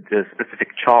works with the specific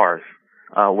chars,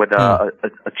 with a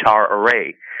char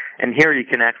array. And here you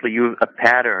can actually use a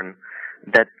pattern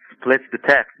that splits the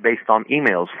text based on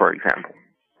emails, for example,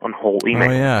 on whole emails.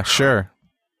 Oh, yeah, sure.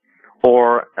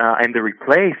 Or, and the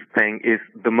replace thing is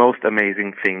the most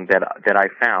amazing thing that I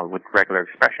found with regular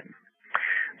expressions.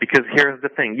 Because here's the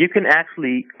thing. You can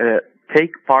actually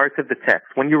take parts of the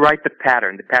text. When you write the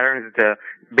pattern is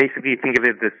basically think of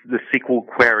it as the SQL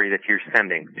query that you're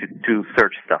sending to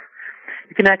search stuff.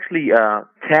 You can actually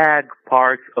tag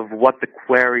parts of what the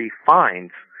query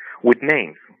finds with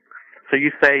names. So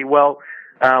you say, well,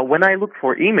 when I look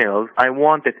for emails, I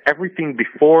want that everything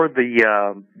before the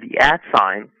 @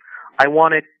 sign, I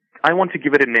want to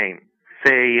give it a name.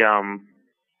 Say,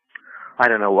 I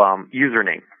don't know,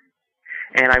 username.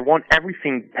 And I want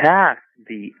everything past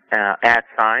the @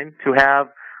 sign to have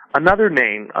another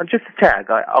name, just a tag.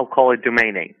 I'll call it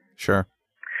domain name. Sure.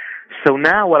 So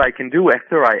now what I can do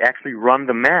after I actually run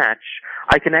the match,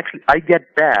 I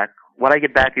get back, what I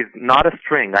get back is not a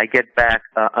string. I get back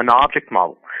an object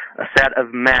model, a set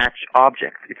of match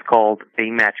objects. It's called a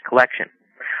match collection.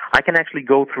 I can actually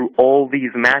go through all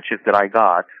these matches that I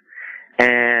got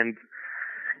and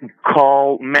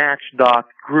call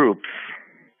match.groups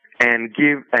and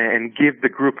give the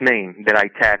group name that I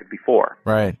tagged before.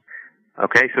 Right.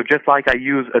 Okay, so just like I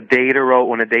use a data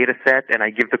row on a data set and I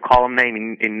give the column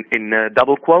name in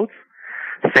double quotes,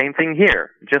 same thing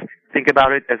here. Just think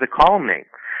about it as a column name.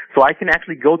 So I can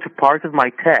actually go to parts of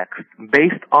my text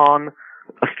based on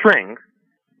a string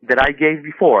that I gave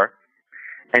before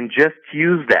and just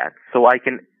use that. So I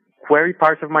can query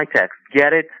parts of my text,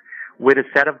 get it with a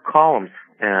set of columns.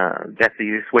 That's the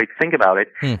easiest way to think about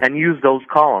it, and use those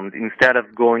columns instead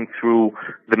of going through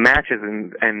the matches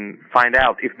and find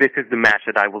out if this is the match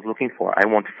that I was looking for. I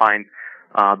want to find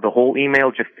the whole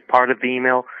email, just part of the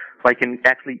email, so I can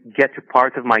actually get to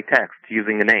parts of my text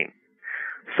using a name.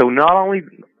 So not only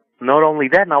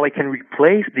that, now I can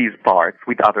replace these parts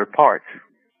with other parts.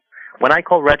 When I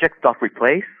call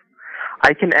regex.replace,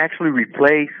 I can actually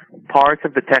replace parts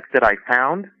of the text that I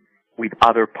found with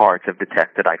other parts of the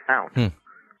text that I found.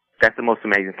 That's the most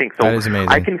amazing thing. So that is amazing.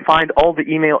 I can find all the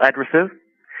email addresses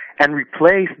and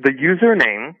replace the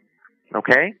username,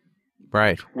 okay?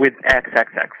 Right. With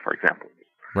XXX, for example.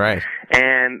 Right.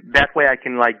 And that way I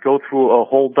can go through a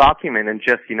whole document and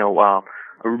just,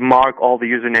 mark all the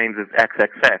usernames as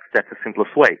XXX. That's the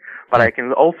simplest way. But I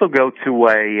can also go to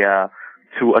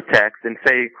a text and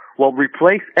say, well,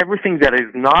 replace everything that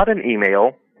is not an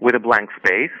email with a blank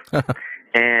space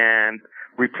and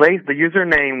replace the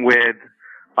username with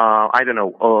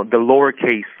the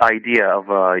lowercase idea of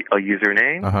a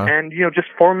username, and just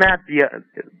format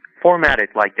it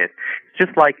like this. It's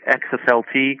just like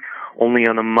XSLT, only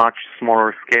on a much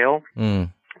smaller scale.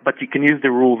 But you can use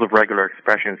the rules of regular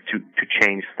expressions to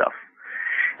change stuff.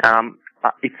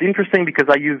 It's interesting because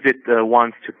I used it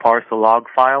once to parse a log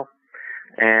file,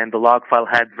 and the log file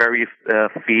had various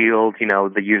fields,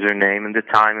 the username and the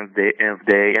time of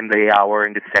day and the hour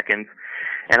and the seconds.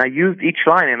 And I used each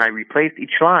line, and I replaced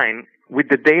each line with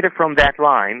the data from that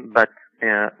line, but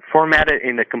formatted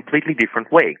in a completely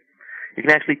different way. You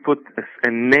can actually put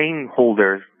a name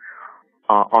holders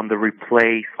on the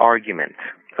replace argument.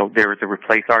 So there is a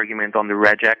replace argument on the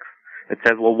regex. It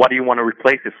says, well, what do you want to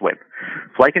replace this with?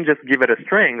 So I can just give it a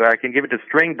string, or I can give it a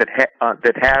string that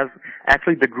has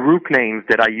actually the group names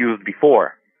that I used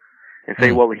before. And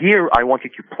say, well, here I want you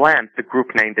to plant the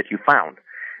group name that you found.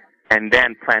 And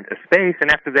then plant a space, and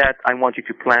after that, I want you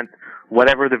to plant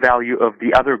whatever the value of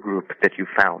the other group that you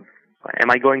found.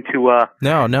 Am I going to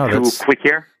that's quick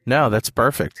here? No, that's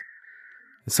perfect.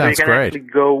 It sounds so you can great. actually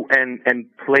go and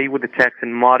play with the text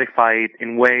and modify it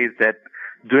in ways that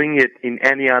doing it in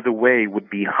any other way would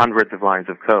be hundreds of lines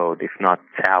of code, if not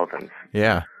thousands.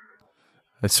 Yeah,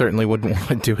 I certainly wouldn't want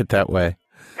to do it that way.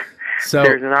 So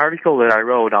there's an article that I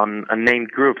wrote on named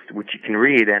groups, which you can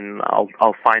read, and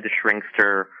I'll find a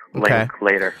shrinkster link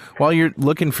later. While you're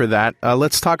looking for that,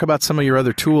 let's talk about some of your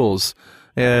other tools,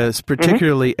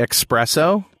 particularly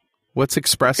Espresso. What's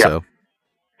Espresso? Yeah.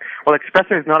 Well,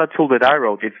 Espresso is not a tool that I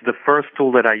wrote. It's the first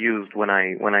tool that I used when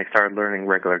I started learning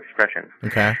regular expressions.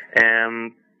 Okay.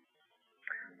 And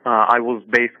I was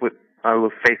faced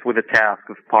with the task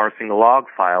of parsing a log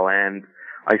file, and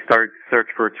I started to search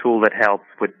for a tool that helps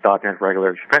with .NET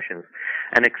regular expressions.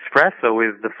 And Espresso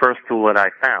is the first tool that I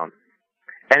found.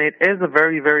 And it is a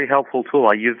very, very helpful tool.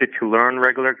 I use it to learn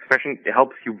regular expression. It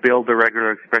helps you build a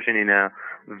regular expression in a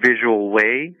visual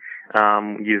way,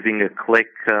 using a click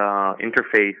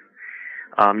interface.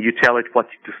 You tell it what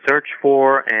to search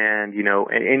for, and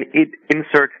and it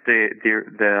inserts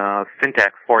the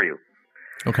syntax for you.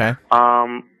 Okay.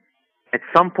 At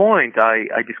some point,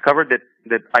 I discovered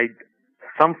that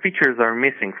some features are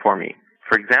missing for me.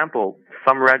 For example,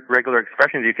 some regular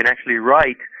expressions you can actually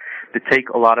write that take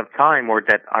a lot of time or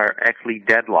that are actually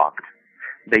deadlocked.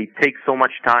 They take so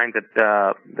much time that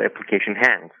the application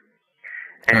hangs.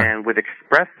 And with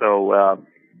Espresso,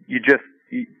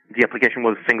 the application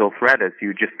was single-threaded, so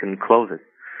you just can close it.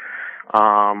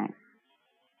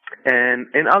 And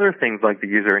other things like the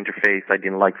user interface I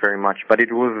didn't like very much, but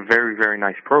it was a very, very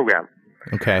nice program.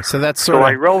 Okay, so that's sort So of...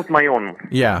 I wrote my own.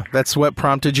 Yeah, that's what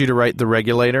prompted you to write the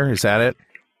regulator, is that it?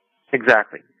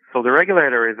 Exactly. So the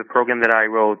regulator is a program that I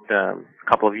wrote a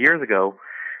couple of years ago,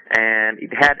 and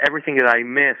it had everything that I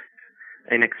missed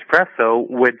in Espresso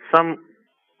with some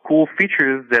cool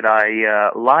features that I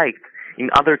liked in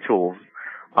other tools.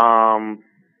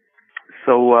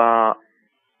 So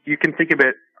you can think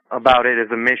about it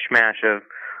as a mishmash of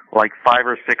like 5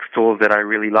 or 6 tools that I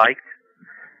really liked,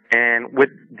 and with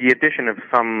the addition of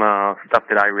some stuff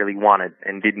that I really wanted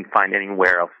and didn't find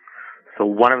anywhere else. So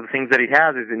one of the things that it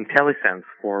has is IntelliSense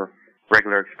for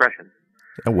regular expression.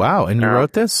 Oh, wow, and you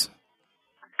wrote this?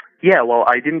 Yeah, well,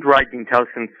 I didn't write the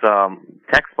IntelliSense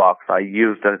text box. I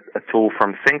used a tool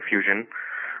from SyncFusion,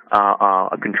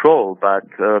 a control, but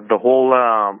the whole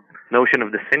notion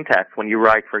of the syntax, when you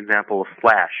write, for example, a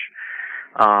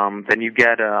slash, then you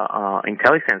get a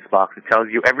IntelliSense box. It tells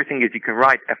you everything that you can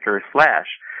write after a slash.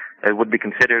 It would be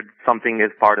considered something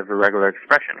as part of a regular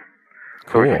expression.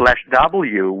 Cool. So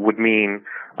 /W would mean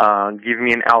give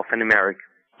me an alphanumeric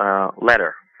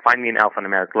letter. Find me an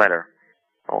alphanumeric letter.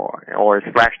 Or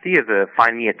 /T is a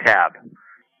find me a tab,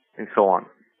 and so on.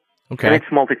 Okay. And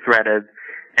it's multi-threaded,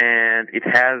 and it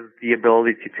has the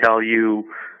ability to tell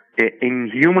you in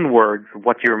human words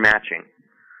what you're matching.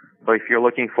 So if you're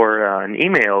looking for an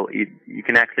email, you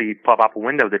can actually pop up a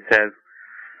window that says,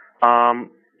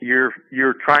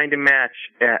 you're trying to match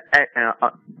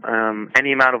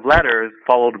any amount of letters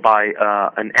followed by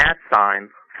an @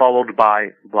 followed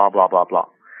by blah blah blah blah.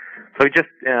 So it just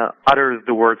utters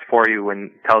the words for you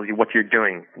and tells you what you're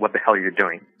doing, what the hell you're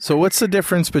doing. So what's the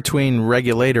difference between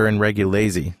regulator and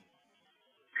regulazy?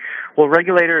 Well,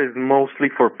 regulator is mostly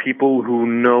for people who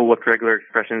know what regular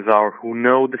expressions are, who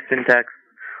know the syntax,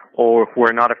 or who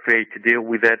are not afraid to deal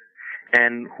with it,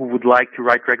 and who would like to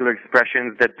write regular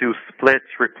expressions that do splits,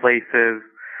 replaces,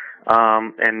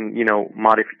 and,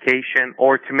 modification,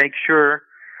 or to make sure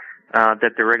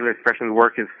that the regular expressions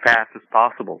work as fast as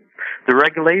possible. The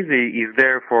regulazy is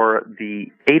there for the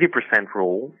 80%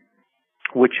 rule,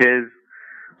 which is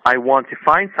I want to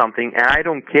find something and I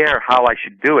don't care how I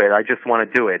should do it. I just want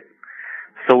to do it.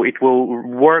 So it will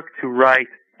work to write.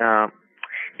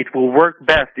 It will work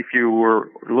best if you were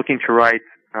looking to write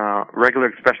regular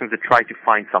expressions that try to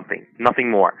find something, nothing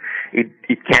more.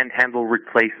 It can't handle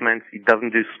replacements. It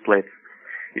doesn't do splits.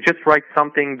 It just writes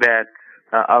something that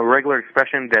a regular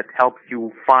expression that helps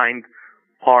you find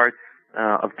parts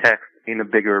of text in a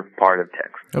bigger part of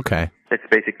text. Okay. That's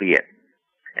basically it.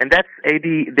 And that's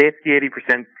the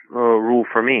 80% rule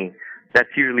for me. That's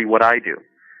usually what I do.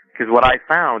 Because what I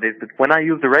found is that when I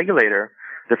use the regulator,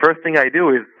 the first thing I do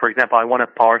is, for example, I want to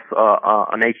parse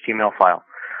an HTML file.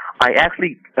 I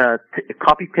actually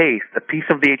copy-paste a piece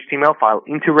of the HTML file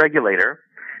into regulator,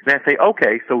 and I say,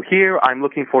 okay, so here I'm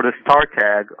looking for the star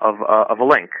tag of a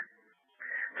link.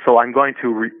 So I'm going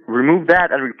to remove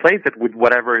that and replace it with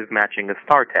whatever is matching a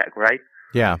star tag, right?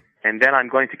 Yeah. And then I'm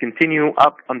going to continue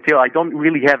up until I don't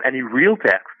really have any real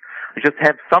text. I just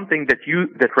have something that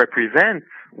represents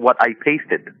what I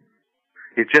pasted.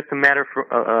 It's just a matter for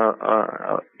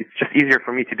it's just easier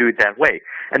for me to do it that way.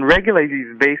 And regulator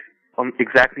is based on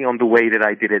exactly on the way that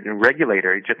I did it in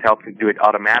regulator. It just helps me do it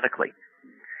automatically.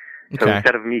 So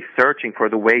instead of me searching for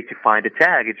the way to find a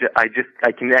tag, I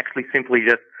can actually simply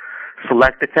just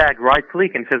select the tag,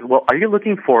 right-click, and says, well, are you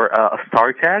looking for a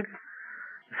star tag?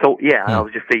 So, yeah, I'll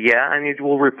just say, yeah, and it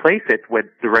will replace it with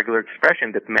the regular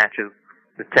expression that matches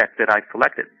the text that I've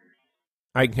selected.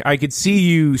 I could see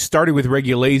you started with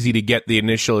regulazy to get the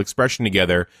initial expression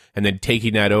together and then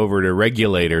taking that over to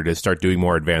regulator to start doing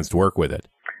more advanced work with it.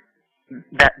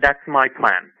 That's my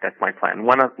plan. That's my plan.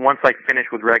 Once I finish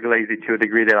with regulazy to a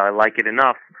degree that I like it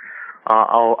enough,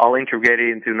 I'll integrate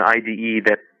it into an IDE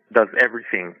that does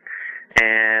everything.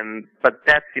 But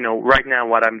that's, right now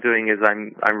what I'm doing is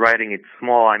I'm writing it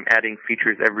small. I'm adding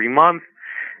features every month,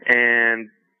 and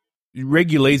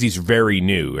regulazy is very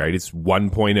new, right? It's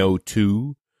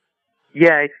 1.02.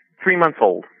 Yeah, it's 3 months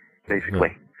old,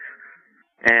 basically.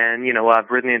 And I've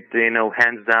written it,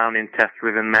 hands down in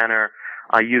test-driven manner.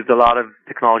 I used a lot of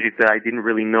technologies that I didn't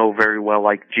really know very well,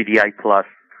 like GDI Plus,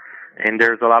 and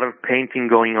there's a lot of painting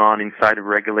going on inside of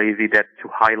regulazy to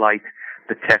highlight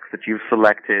the text that you've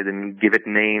selected and give it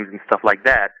names and stuff like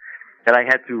that I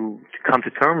had to come to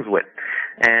terms with.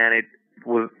 And it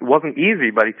wasn't easy,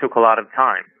 but it took a lot of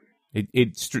time.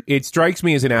 It strikes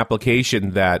me as an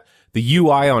application that the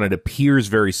UI on it appears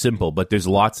very simple, but there's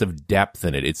lots of depth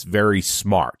in it. It's very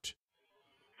smart.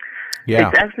 Yeah.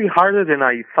 It's actually harder than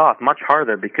I thought, much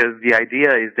harder, because the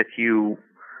idea is that you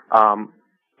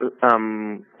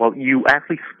you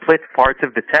actually split parts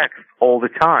of the text all the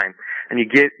time, and you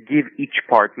give each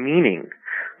part meaning.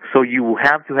 So you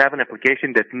have to have an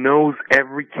application that knows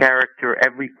every character,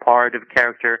 every part of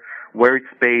character, where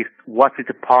it's based, what it's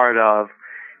a part of.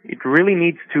 It really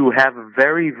needs to have a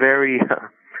very, very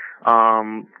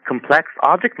complex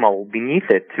object model beneath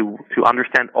it to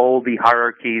understand all the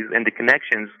hierarchies and the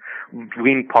connections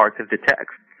between parts of the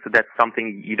text. So that's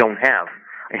something you don't have.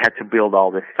 I had to build all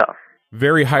this stuff.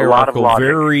 Very hierarchical,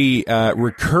 very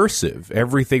recursive,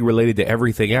 everything related to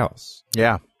everything else.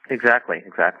 Yeah. Exactly.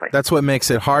 That's what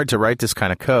makes it hard to write this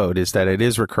kind of code, is that it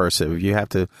is recursive. You have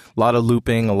to, a lot of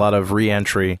looping, a lot of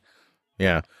re-entry.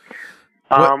 Yeah.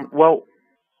 It's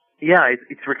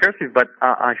recursive, but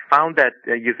I found that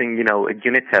using, a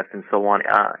unit test and so on,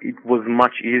 it was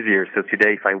much easier. So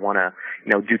today, if I want to,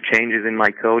 do changes in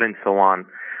my code and so on,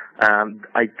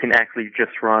 I can actually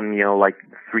just run, like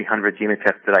 300 unit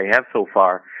tests that I have so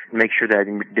far and make sure that I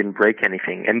didn't break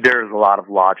anything. And there's a lot of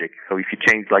logic. So if you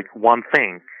change like one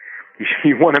thing,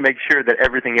 you want to make sure that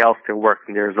everything else still works,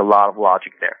 and there's a lot of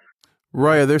logic there.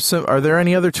 Roy, are there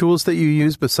any other tools that you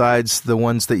use besides the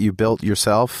ones that you built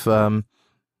yourself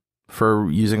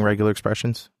for using regular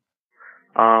expressions?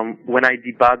 When I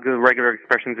debug regular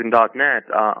expressions in .NET,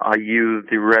 I use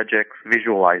the RegEx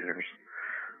visualizers,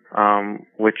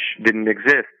 which didn't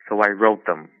exist, so I wrote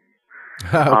them.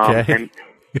 Okay.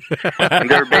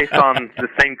 And they're based on the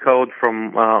same code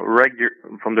from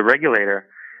the regulator,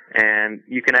 and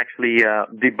you can actually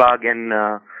debug and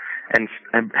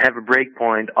have a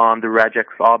breakpoint on the regex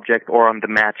object or on the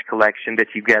match collection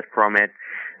that you get from it,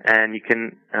 and you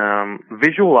can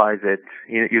visualize it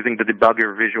using the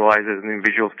debugger visualizers in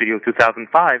Visual Studio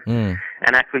 2005, and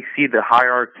actually see the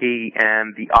hierarchy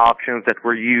and the options that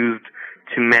were used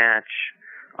to match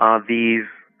these,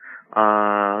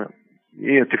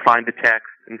 to find the text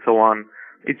and so on.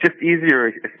 It's just easier,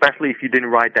 especially if you didn't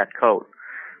write that code.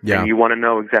 Yeah. And you want to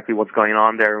know exactly what's going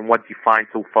on there and what you find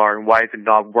so far and why is it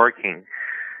not working.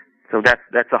 So that's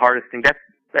the hardest thing.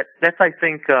 That's I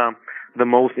think the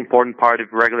most important part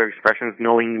of regular expressions,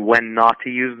 knowing when not to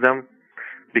use them,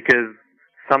 because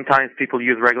sometimes people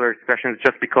use regular expressions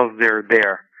just because they're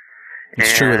there.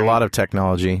 It's true with a lot of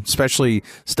technology, especially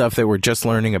stuff that we're just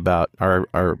learning about.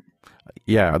 The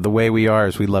way we are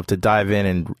is we love to dive in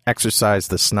and exercise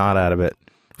the snot out of it,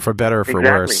 for better or for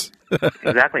worse.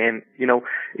 Exactly. And,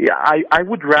 I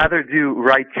would rather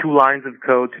write 2 lines of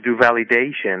code to do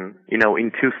validation,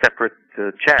 in 2 separate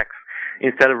checks,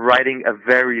 instead of writing a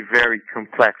very, very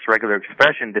complex regular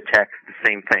expression that checks the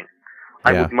same thing.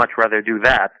 I would much rather do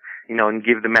that, and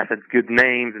give the methods good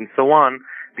names and so on,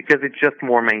 because it's just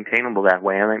more maintainable that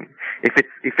way. I mean, if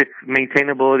it's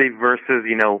maintainability versus,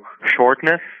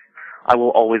 shortness, I will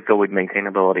always go with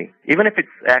maintainability. Even if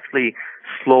it's actually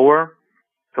slower,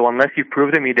 so unless you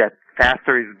prove to me that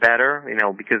faster is better,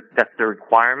 because that's the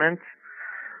requirement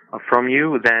from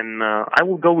you, then I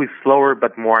will go with slower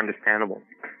but more understandable.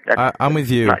 I'm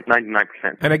with you.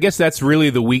 99%. And I guess that's really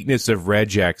the weakness of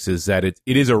regex, is that it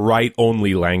is a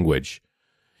write-only language.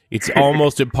 It's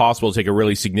almost impossible to take a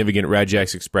really significant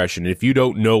regex expression. If you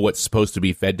don't know what's supposed to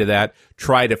be fed to that,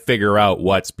 try to figure out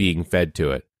what's being fed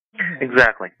to it.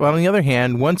 Exactly. Well, on the other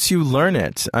hand, once you learn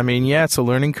it, I mean, it's a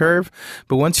learning curve,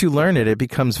 but once you learn it, it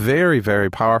becomes very, very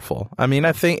powerful. I mean,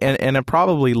 I think, and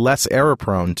probably less error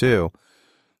prone too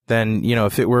than,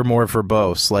 if it were more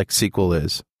verbose like SQL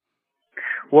is.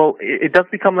 Well, it does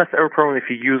become less error prone if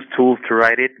you use tools to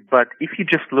write it, but if you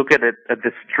just look at it at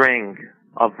the string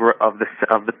of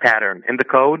the pattern in the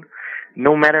code,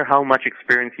 no matter how much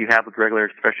experience you have with regular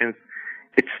expressions,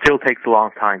 it still takes a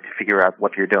long time to figure out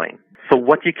what you're doing. So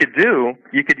what you could do,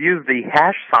 you could use the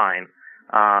hash sign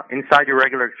inside your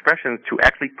regular expressions to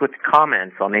actually put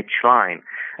comments on each line.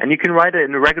 And you can write it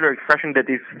in a regular expression that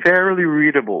is fairly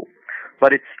readable,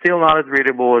 but it's still not as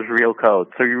readable as real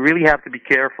code. So you really have to be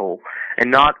careful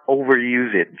and not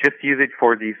overuse it. Just use it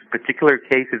for these particular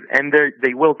cases, and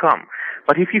they will come.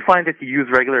 But if you find that you use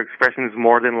regular expressions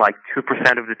more than like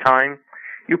 2% of the time,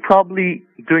 you're probably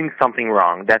doing something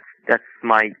wrong. That's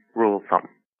my rule of thumb.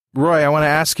 Roy, I want to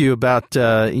ask you about,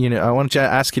 I want to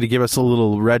ask you to give us a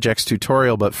little regex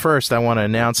tutorial, but first I want to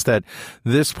announce that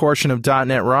this portion of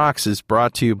 .NET Rocks is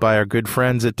brought to you by our good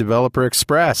friends at Developer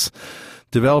Express.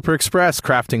 Developer Express,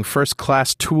 crafting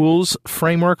first-class tools,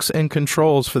 frameworks, and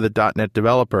controls for the .NET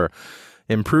developer.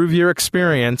 Improve your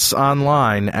experience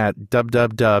online at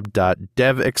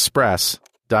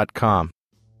www.devexpress.com.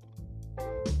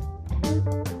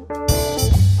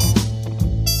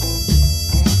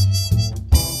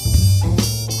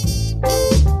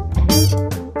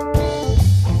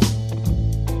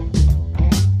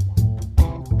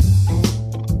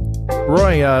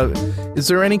 Roy, is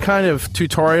there any kind of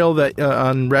tutorial that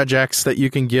on RegEx that you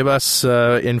can give us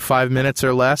in 5 minutes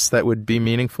or less that would be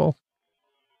meaningful?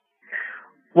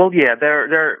 Well, yeah, there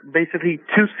are basically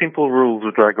two simple rules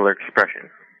with regular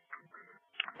expressions.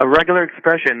 A regular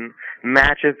expression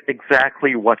matches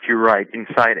exactly what you write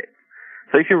inside it.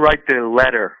 So if you write the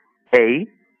letter A,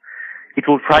 it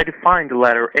will try to find the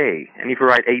letter A. And if you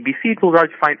write ABC, it will try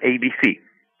to find ABC.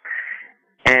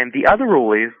 And the other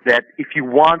rule is that if you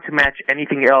want to match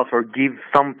anything else or give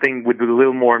something with a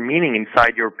little more meaning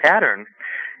inside your pattern,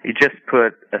 you just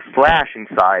put a slash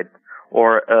inside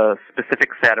or a specific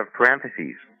set of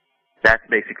parentheses. That's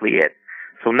basically it.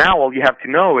 So now all you have to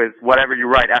know is whatever you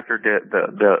write after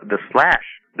the slash,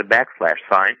 the backslash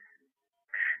sign,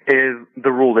 is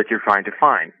the rule that you're trying to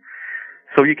find.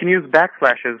 So you can use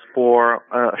backslashes for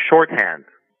shorthand.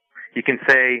 You can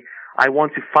say, I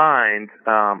want to find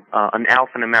an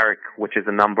alphanumeric, which is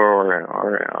a number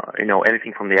or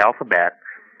anything from the alphabet.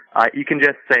 You can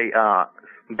just say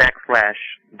backslash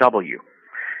W.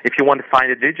 If you want to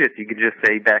find a digit, you can just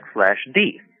say backslash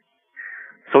D.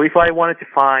 So if I wanted to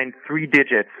find 3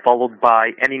 digits followed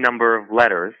by any number of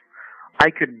letters,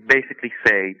 I could basically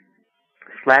say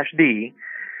 /D,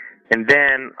 and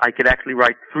then I could actually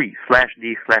write 3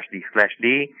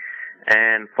 /D,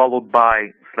 and followed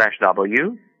by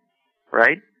 /W,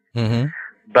 right? Mm-hmm.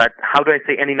 But how do I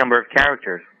say any number of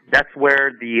characters? That's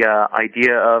where the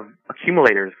idea of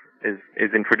accumulators is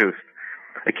introduced.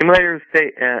 Accumulators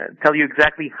tell you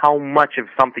exactly how much of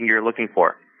something you're looking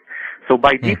for. So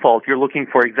by default, you're looking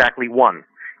for exactly 1.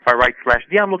 If I write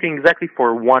 /D, I'm looking exactly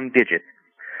for 1 digit.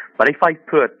 But if I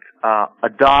put a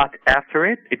dot after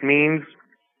it, it means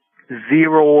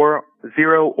 0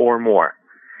 or more.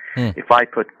 If I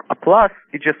put a plus,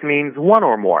 it just means 1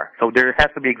 or more. So there has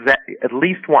to be at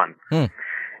least 1. And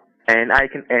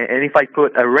if I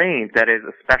put a range, that is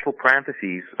a special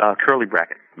parentheses, curly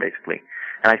brackets, basically,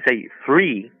 and I say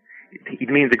 3, it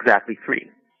means exactly 3.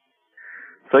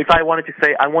 So if I wanted to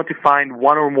say I want to find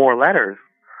 1 or more letters,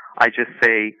 I just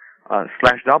say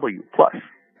 /W plus.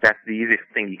 That's the easiest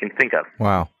thing you can think of.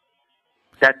 Wow.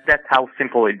 That's how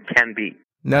simple it can be.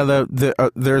 Now,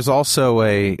 there's also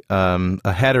a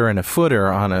header and a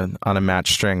footer on a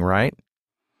match string, right?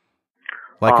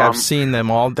 Like I've seen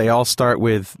them all. They all start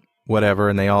with whatever,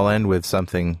 and they all end with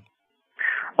something.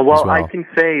 Well, I can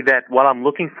say that what I'm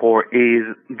looking for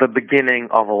is the beginning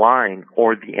of a line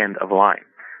or the end of a line.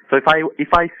 So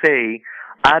if I say,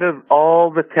 out of all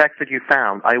the text that you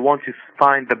found, I want to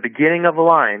find the beginning of a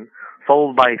line,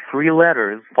 followed by 3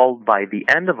 letters, followed by the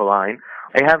end of a line,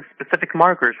 I have specific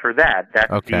markers for that.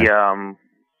 That's the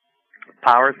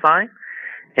power sign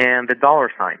and the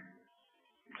dollar sign.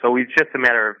 So it's just a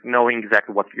matter of knowing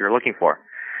exactly what you're looking for.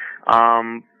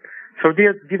 So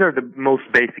these are the most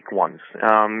basic ones.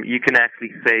 You can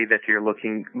actually say that you're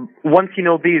looking, once you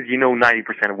know these, you know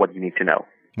 90% of what you need to know.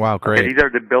 Wow, great. Okay, these are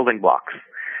the building blocks.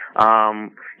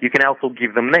 You can also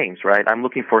give them names, right? I'm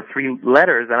looking for 3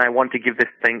 letters, and I want to give this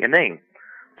thing a name.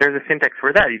 There's a syntax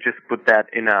for that. You just put that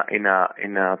in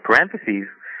a parentheses,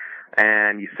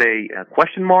 and you say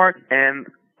question mark and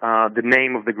the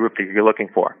name of the group that you're looking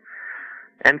for,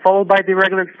 and followed by the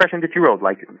regular expression that you wrote,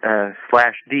 like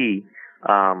 /D,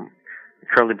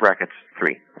 curly brackets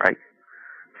 3, right?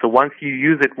 So once you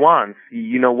use it once,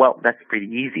 you know, well, that's pretty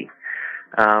easy.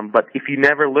 But if you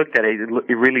never looked at it,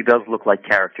 it really does look like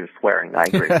characters swearing. I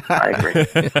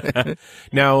agree.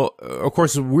 Now, of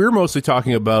course, we're mostly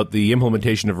talking about the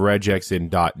implementation of RegEx in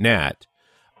 .NET.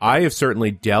 I have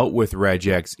certainly dealt with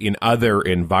RegEx in other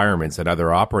environments and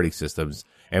other operating systems,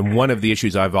 and one of the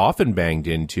issues I've often banged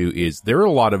into is there are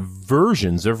a lot of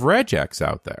versions of RegEx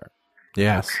out there.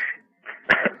 Yes.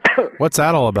 What's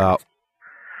that all about?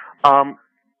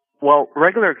 Well,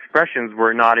 regular expressions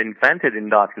were not invented in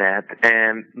 .NET,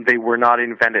 and they were not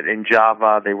invented in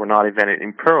Java, they were not invented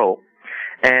in Perl.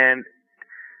 And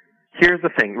here's the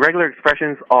thing. Regular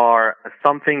expressions are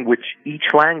something which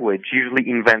each language usually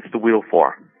invents the wheel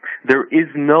for. There is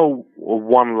no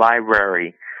one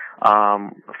library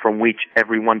from which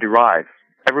everyone derives.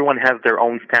 Everyone has their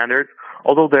own standards,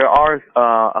 although there are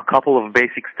a couple of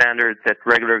basic standards that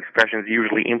regular expressions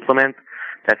usually implement.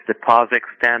 That's the POSIX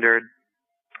standard.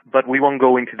 But we won't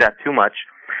go into that too much.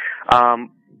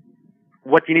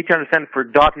 What you need to understand, for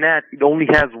 .NET, it only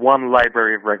has one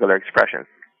library of regular expressions.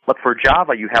 But for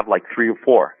Java, you have like 3 or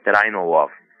 4 that I know of.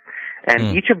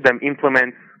 And each of them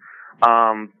implements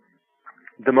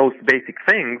the most basic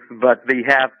things, but they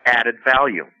have added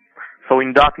value. So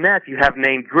in .NET, you have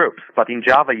named groups, but in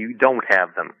Java, you don't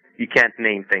have them. You can't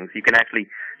name things. You can actually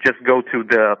just go to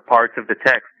the parts of the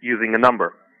text using a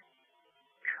number.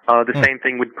 The same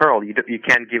thing with Perl. You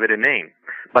can't give it a name.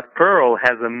 But Perl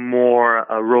has a more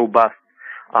robust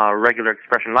regular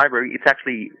expression library. It's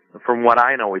actually, from what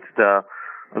I know, it's the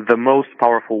most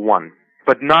powerful one.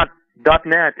 But .NET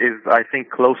is, I think,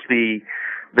 closely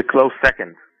the close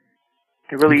second.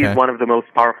 It really is one of the most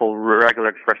powerful regular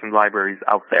expression libraries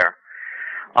out there.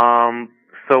 So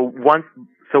once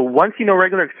you know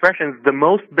regular expressions, the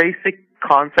most basic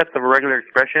concept of a regular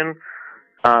expression,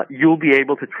 you'll be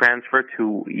able to transfer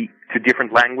to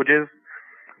different languages,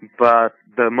 but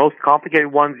the most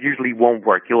complicated ones usually won't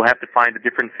work. You'll have to find a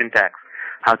different syntax,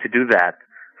 how to do that.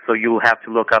 So you'll have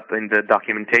to look up in the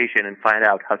documentation and find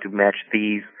out how to match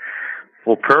these.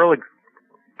 Well, Perl,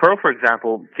 for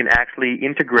example, can actually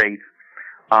integrate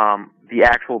the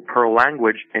actual Perl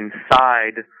language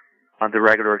inside the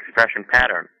regular expression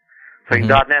pattern. So in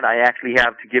 .NET, I actually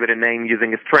have to give it a name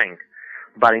using a string.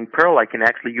 But in Perl, I can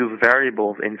actually use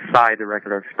variables inside the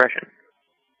regular expression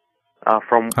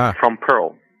from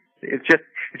Perl. It's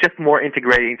just more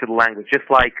integrated into the language, just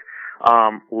like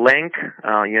LINQ,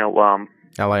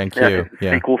 LINQ,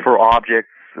 SQL for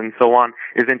objects and so on,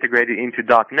 is integrated into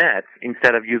 .NET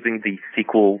instead of using the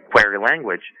SQL query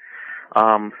language.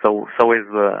 So is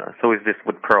this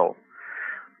with Perl,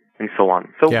 and so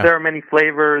on. So there are many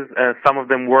flavors. Some of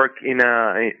them work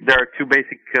there are two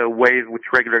basic ways which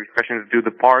regular expressions do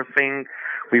the parsing.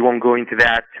 We won't go into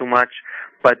that too much.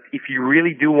 But if you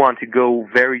really do want to go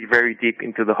very, very deep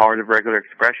into the heart of regular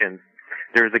expressions,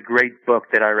 there's a great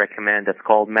book that I recommend that's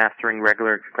called Mastering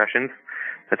Regular Expressions.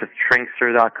 That's at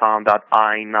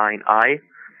shrinkster.com.i9i.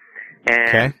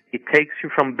 And it takes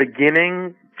you from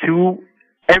beginning to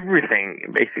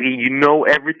everything. Basically, you know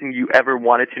everything you ever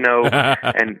wanted to know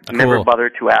and never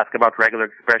bothered to ask about regular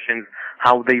expressions,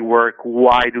 how they work,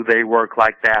 why do they work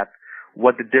like that,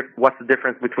 what's the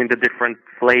difference between the different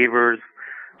flavors,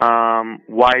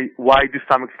 why do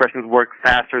some expressions work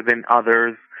faster than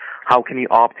others, how can you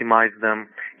optimize them.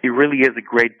 It really is a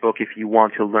great book if you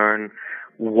want to learn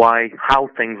how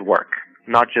things work,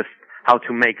 not just how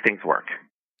to make things work.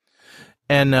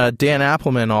 And Dan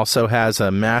Appelman also has a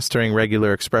Mastering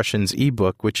Regular Expressions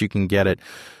ebook, which you can get at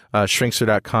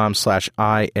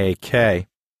shrinkster.com/IAK.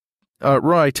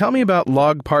 Roy, tell me about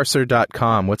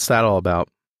logparser.com. What's that all about?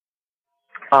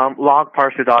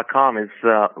 Logparser.com is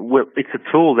it's a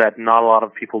tool that not a lot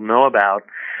of people know about.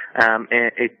 And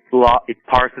it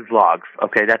parses logs.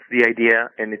 Okay, that's the idea,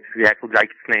 and it's exactly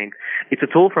like it's named. It's a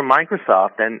tool from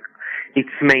Microsoft, and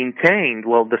it's maintained.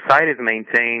 Well, the site is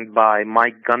maintained by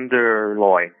Mike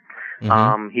Gunderloy.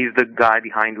 He's the guy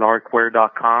behind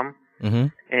Larkware.com,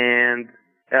 and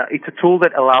it's a tool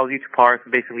that allows you to parse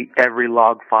basically every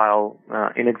log file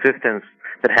in existence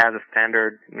that has a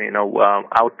standard,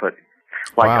 output,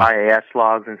 like IAS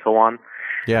logs and so on.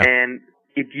 Yeah. And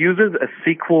it uses a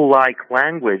SQL-like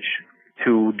language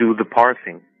to do the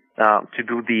parsing, to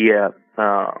do the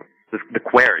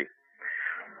query.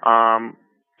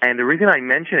 And the reason I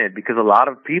mention it, because a lot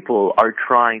of people are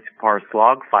trying to parse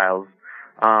log files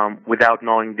without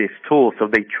knowing this tool, so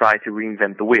they try to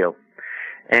reinvent the wheel.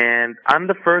 And I'm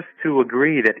the first to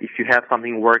agree that if you have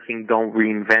something working, don't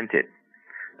reinvent it.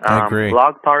 I agree.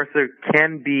 Log parser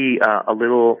can be a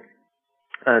little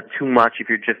too much if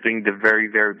you're just doing the very,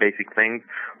 very basic things,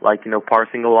 like,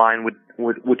 parsing a line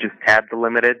which is tab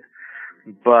delimited.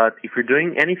 But if you're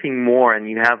doing anything more and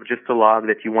you have just a log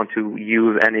that you want to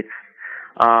use and it's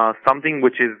something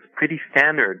which is pretty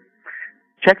standard,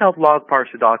 check out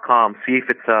logparser.com, see if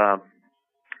it's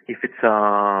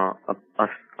a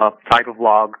type of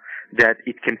log that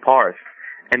it can parse,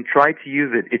 and try to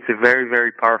use it. It's a very,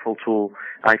 very powerful tool.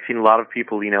 I've seen a lot of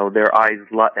people, their eyes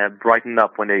brighten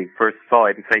up when they first saw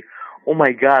it and say, "Oh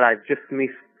my God, I've just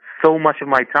missed so much of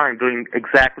my time doing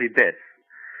exactly this."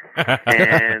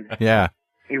 And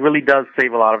it really does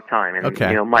save a lot of time. And,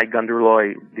 Mike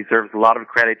Gunderloy deserves a lot of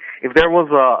credit. If there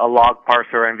was a log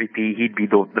parser MVP, he'd be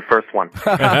the first one.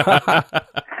 All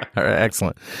right,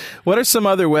 excellent. What are some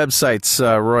other websites,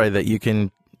 Roy, that you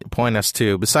can point us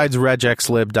to, besides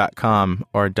regexlib.com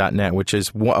or .net, which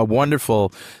is a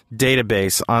wonderful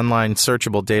database, online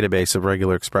searchable database of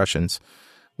regular expressions?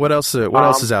 What else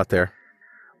is out there?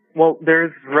 Well,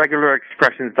 there's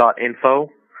regularexpressions.info.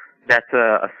 That's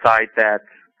a site that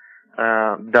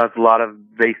does a lot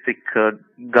of basic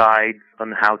guides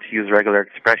on how to use regular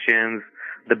expressions,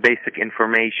 the basic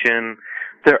information.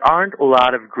 There aren't a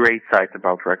lot of great sites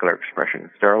about regular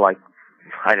expressions. There are like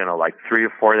 3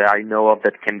 or 4 that I know of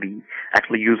that can be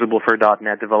actually usable for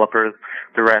 .NET developers.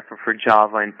 The rest are for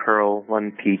Java and Perl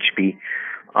and PHP.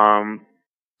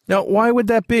 Now, why would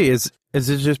that be? Is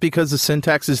it just because the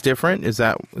syntax is different? Is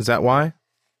that why?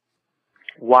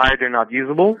 Why they're not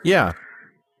usable? Yeah.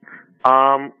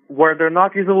 Where they're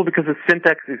not usable because the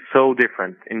syntax is so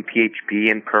different in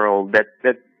PHP and Perl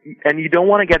and you don't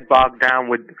want to get bogged down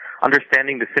with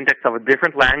understanding the syntax of a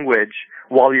different language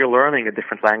while you're learning a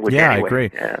different language anyway. I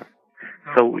agree. Yeah.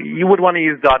 So you would want to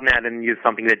use .NET and use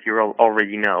something that you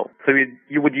already know. So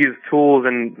you would use tools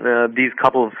and these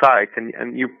couple of sites,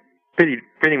 and you're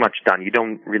pretty much done. You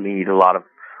don't really need a lot of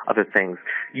other things.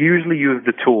 You usually use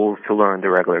the tools to learn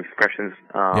the regular expressions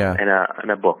in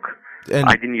a book. And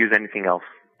I didn't use anything else.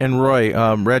 And Roy,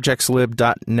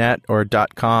 regexlib.net or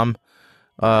 .com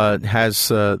has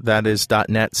that is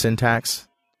 .NET syntax?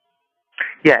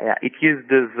 Yeah. It uses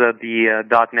the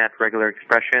 .NET regular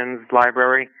expressions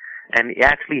library, and it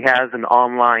actually has an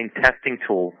online testing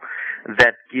tool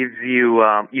that gives you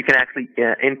you can actually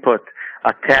input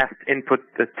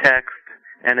the text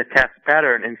and a test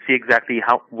pattern and see exactly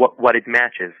what it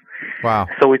matches. Wow.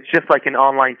 So it's just like an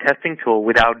online testing tool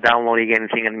without downloading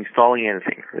anything and installing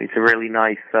anything. So it's a really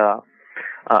nice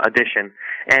addition.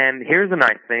 And here's a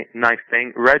nice thing.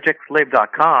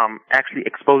 regexlib.com actually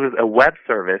exposes a web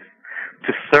service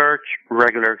to search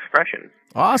regular expressions.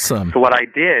 Awesome. So what I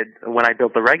did when I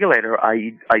built the regulator,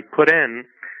 I put in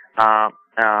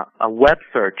a web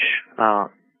search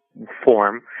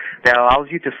form that allows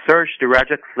you to search the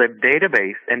regexlib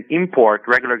database and import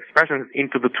regular expressions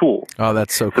into the tool. Oh,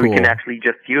 that's so cool. So we can actually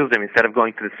just use them instead of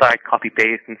going to the site, copy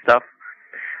paste and stuff.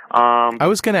 I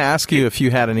was going to ask you if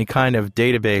you had any kind of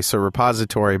database or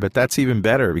repository, but that's even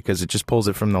better because it just pulls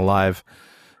it from the live.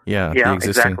 Yeah,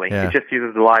 exactly. Yeah. It just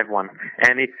uses the live one.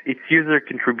 And it's user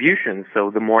contribution,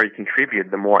 so the more you contribute,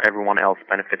 the more everyone else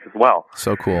benefits as well.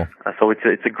 So cool. So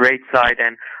it's a great site,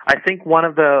 and I think one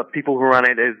of the people who run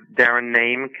it is Darren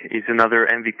Namek. He's another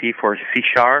MVP for C#,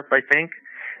 I think.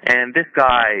 And this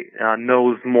guy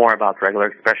knows more about regular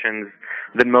expressions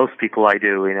than most people I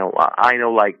do. You know, I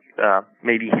know like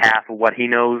maybe half of what he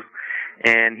knows.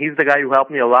 And he's the guy who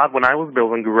helped me a lot when I was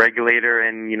building the regulator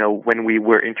and, you know, when we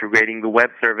were integrating the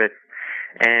web service.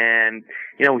 And,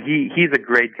 you know, he's a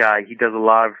great guy. He does a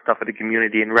lot of stuff with the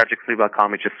community, and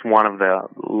regexlib.com is just one of the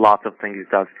lots of things he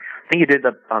does. I think he did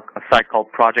a site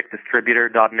called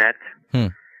projectdistributor.net,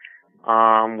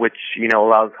 which, you know,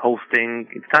 allows hosting.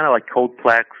 It's kind of like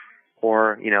Codeplex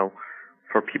or, you know,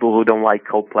 for people who don't like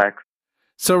Codeplex.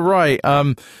 So, Roy,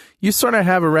 you sort of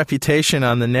have a reputation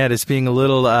on the net as being a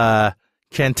little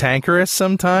cantankerous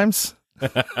sometimes.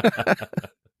 God,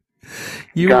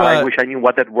 I wish I knew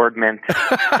what that word meant.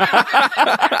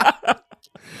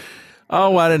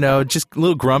 Oh, I don't know. Just a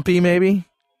little grumpy, maybe?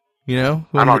 You know?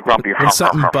 I'm not grumpy. When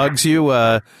something bugs you,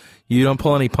 you don't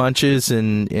pull any punches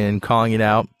in calling it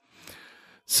out.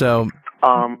 So,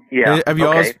 yeah. Have you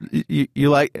always, you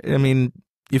like, I mean,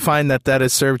 you find that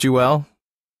has served you well?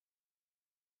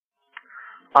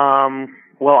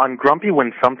 Well, I'm grumpy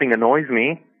when something annoys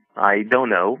me. I don't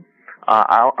know.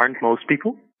 Aren't most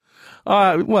people?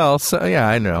 Well, so, yeah,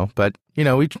 I know. But, you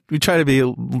know, we try to be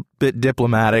a bit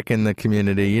diplomatic in the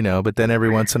community, you know, but then every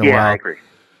once in a while. Yeah, I agree.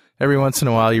 Every once in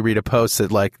a while you read a post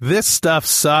that, like, this stuff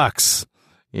sucks.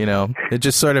 You know, it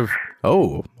just sort of,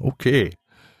 oh, okay.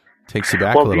 Takes you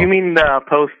back a little. Well, do you mean the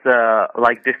post,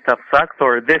 like, this stuff sucks,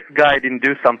 or this guy didn't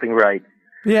do something right?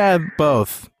 Yeah,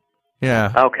 both.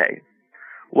 Yeah. Okay.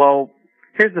 Well,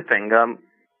 here's the thing.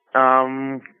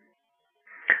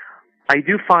 I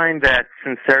do find that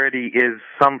sincerity is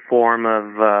some form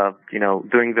of, you know,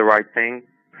 doing the right thing.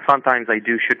 Sometimes I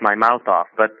do shoot my mouth off,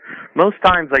 but most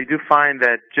times I do find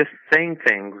that just saying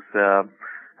things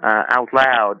out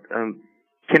loud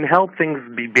can help things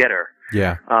be better.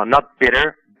 Yeah. Not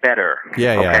bitter, better.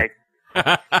 Yeah, okay?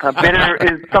 Yeah. Bitter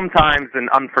is sometimes an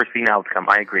unforeseen outcome.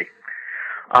 I agree.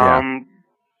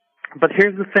 But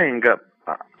here's the thing.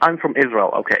 I'm from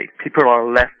Israel. Okay, people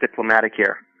are less diplomatic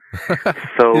here.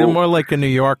 So you're more like a New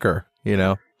Yorker, you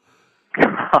know.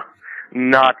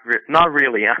 Not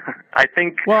really. I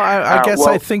think. Well, I guess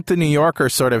I think the New Yorker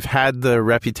sort of had the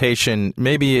reputation,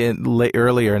 maybe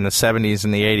earlier in the 70s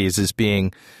and the 80s,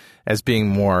 as being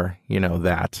more, you know,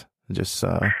 that just.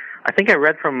 I think I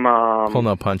read from. Pull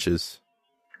no punches.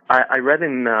 I read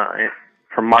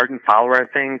from Martin Fowler, I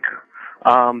think,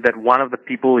 that one of the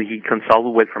people he consulted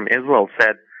with from Israel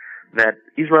said that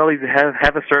Israelis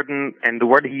have a certain, and the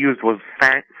word he used was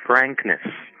frankness.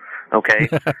 Okay.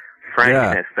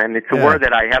 Frankness, and it's a word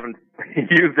that I haven't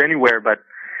used anywhere. But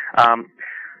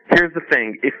here's the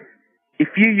thing: if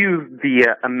you use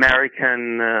the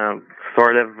American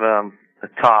sort of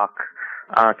talk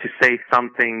to say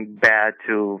something bad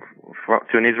to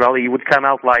an Israeli, it would come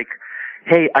out like,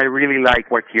 hey, I really like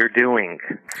what you're doing.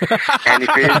 And if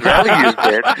an Israeli used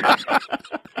it,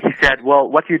 he said, well,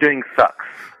 what you're doing sucks.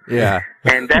 Yeah.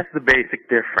 And that's the basic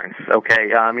difference,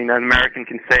 okay? I mean, an American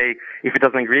can say, if it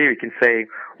doesn't agree, he can say,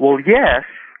 well, yes,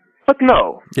 but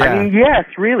no. Yeah. I mean, yes,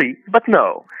 really, but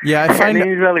no. Yeah, I find and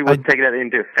an Israeli would take that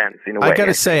into offense in a way. I got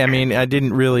to say, I mean, I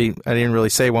didn't really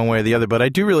say one way or the other, but I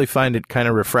do really find it kind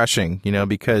of refreshing,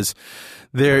 because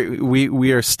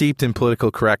we are steeped in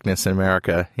political correctness in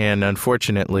America, and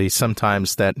unfortunately,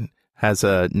 sometimes that has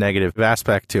a negative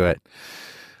aspect to it.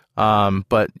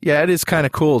 But yeah, it is kind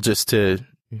of cool just to,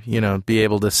 be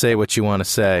able to say what you want to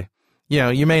say.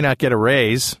 You may not get a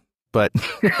raise, but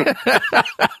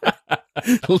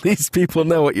at least people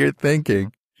know what you're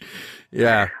thinking.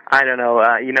 Yeah. I don't know.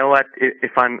 You know what?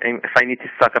 If I need to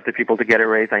suck up to people to get a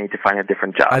raise, I need to find a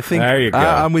different job. I think there you go.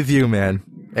 I'm with you, man.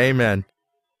 Amen.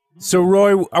 So,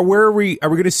 Roy, where are we? Are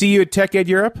we going to see you at TechEd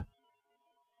Europe?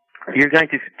 You're going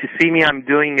to see me. I'm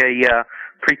doing a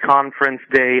pre-conference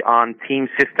day on Team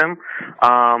System.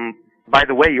 By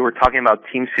the way, you were talking about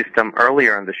Team System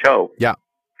earlier in the show. Yeah.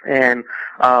 And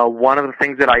one of the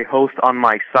things that I host on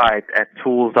my site at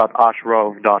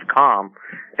tools.osherove.com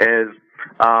is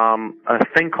a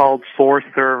thing called Source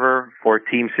Server for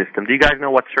Team System. Do you guys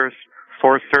know what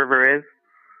Source Server is?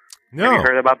 No. Have you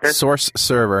heard about this? Source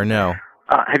Server, no.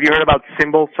 Have you heard about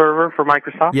Symbol Server for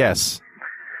Microsoft? Yes.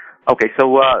 Okay,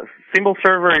 so Symbol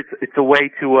Server, it's a way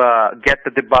to get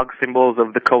the debug symbols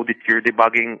of the code that you're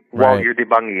debugging while you're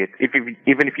debugging it,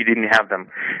 even if you didn't have them.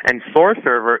 And Source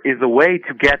Server is a way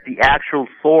to get the actual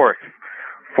source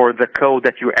for the code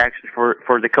that you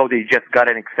for the code that you just got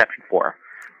an exception for.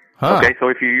 Huh. Okay, so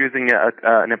if you're using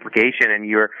an application and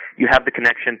you have the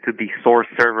connection to the source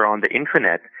server on the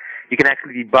intranet, you can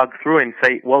actually debug through and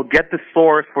say, well, get the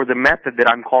source for the method that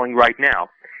I'm calling right now.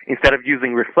 Instead of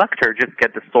using reflector, just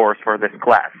get the source for this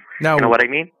class. Now, you know what I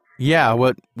mean? Yeah.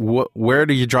 Where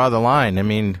do you draw the line? I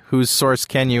mean, whose source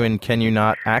can you and can you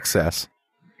not access?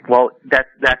 Well, that's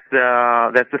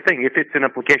the thing. If it's an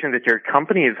application that your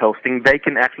company is hosting, they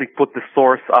can actually put the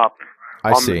source up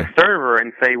on the server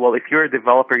and say, well, if you're a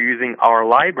developer using our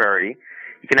library,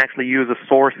 you can actually use a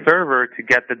source server to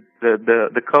get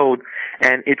the code,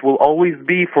 and it will always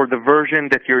be for the version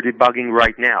that you're debugging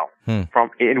right now.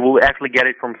 It will actually get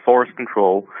it from source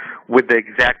control with the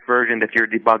exact version that you're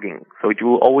debugging. So it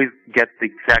will always get the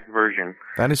exact version.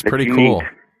 That is pretty cool. Need.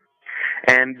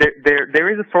 And there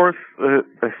is a source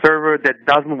a server that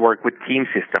doesn't work with Team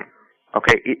System.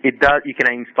 Okay, it does. You can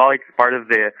install it as part of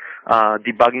the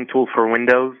debugging tools for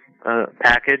Windows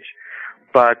package,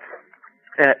 but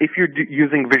if you're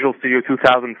using Visual Studio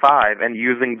 2005 and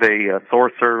using the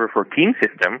source server for Team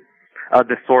System,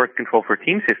 the source control for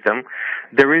Team System,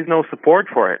 there is no support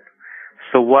for it.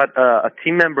 So what a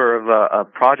team member of a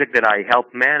project that I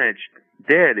helped manage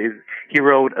did is he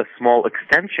wrote a small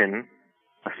extension,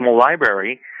 a small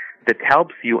library that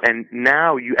helps you, and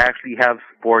now you actually have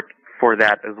support for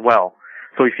that as well.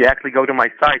 So if you actually go to my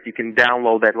site, you can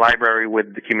download that library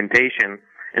with documentation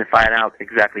and find out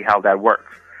exactly how that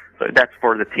works. So that's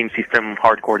for the Team System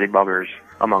hardcore debuggers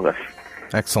among us.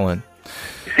 Excellent.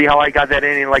 You see how I got that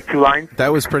in like 2 lines?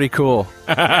 That was pretty cool.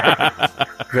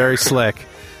 Very slick.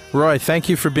 Roy, thank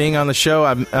you for being on the show.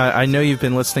 I know you've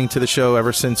been listening to the show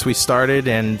ever since we started,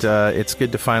 and it's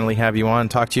good to finally have you on and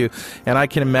talk to you. And I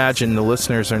can imagine the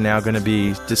listeners are now going to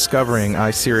be discovering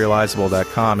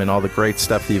iSerializable.com and all the great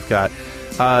stuff that you've got.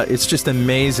 It's just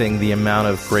amazing the amount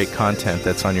of great content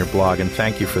that's on your blog, and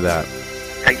thank you for that.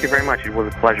 Thank you very much. It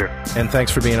was a pleasure. And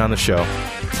thanks for being on the show.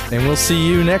 And we'll see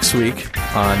you next week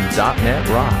on .NET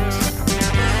Rocks.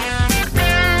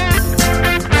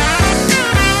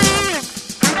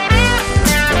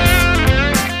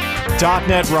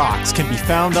 .NET Rocks can be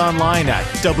found online at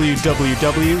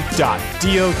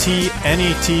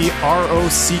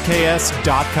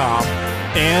www.dotnetrocks.com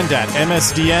and at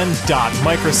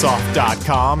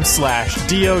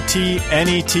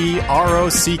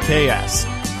msdn.microsoft.com/dotnetrocks.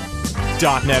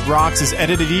 .NET Rocks is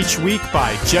edited each week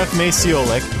by Jeff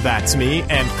Maciolik, that's me,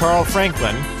 and Carl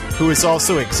Franklin, who is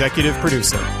also executive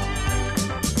producer.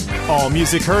 All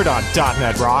music heard on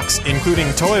 .NET Rocks,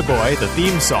 including Toy Boy, the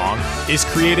theme song, is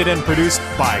created and produced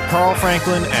by Carl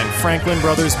Franklin and Franklin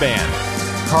Brothers Band.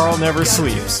 Carl never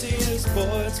sleeps.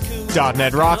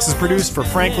 .NET Rocks is produced for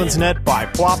Franklin's Net by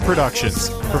Plop Productions,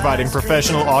 providing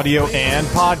professional audio and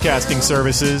podcasting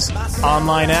services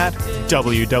online at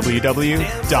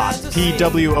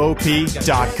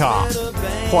www.pwop.com.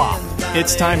 Plop,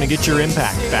 it's time to get your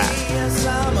impact back.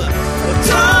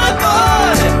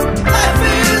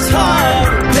 Life is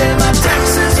hard.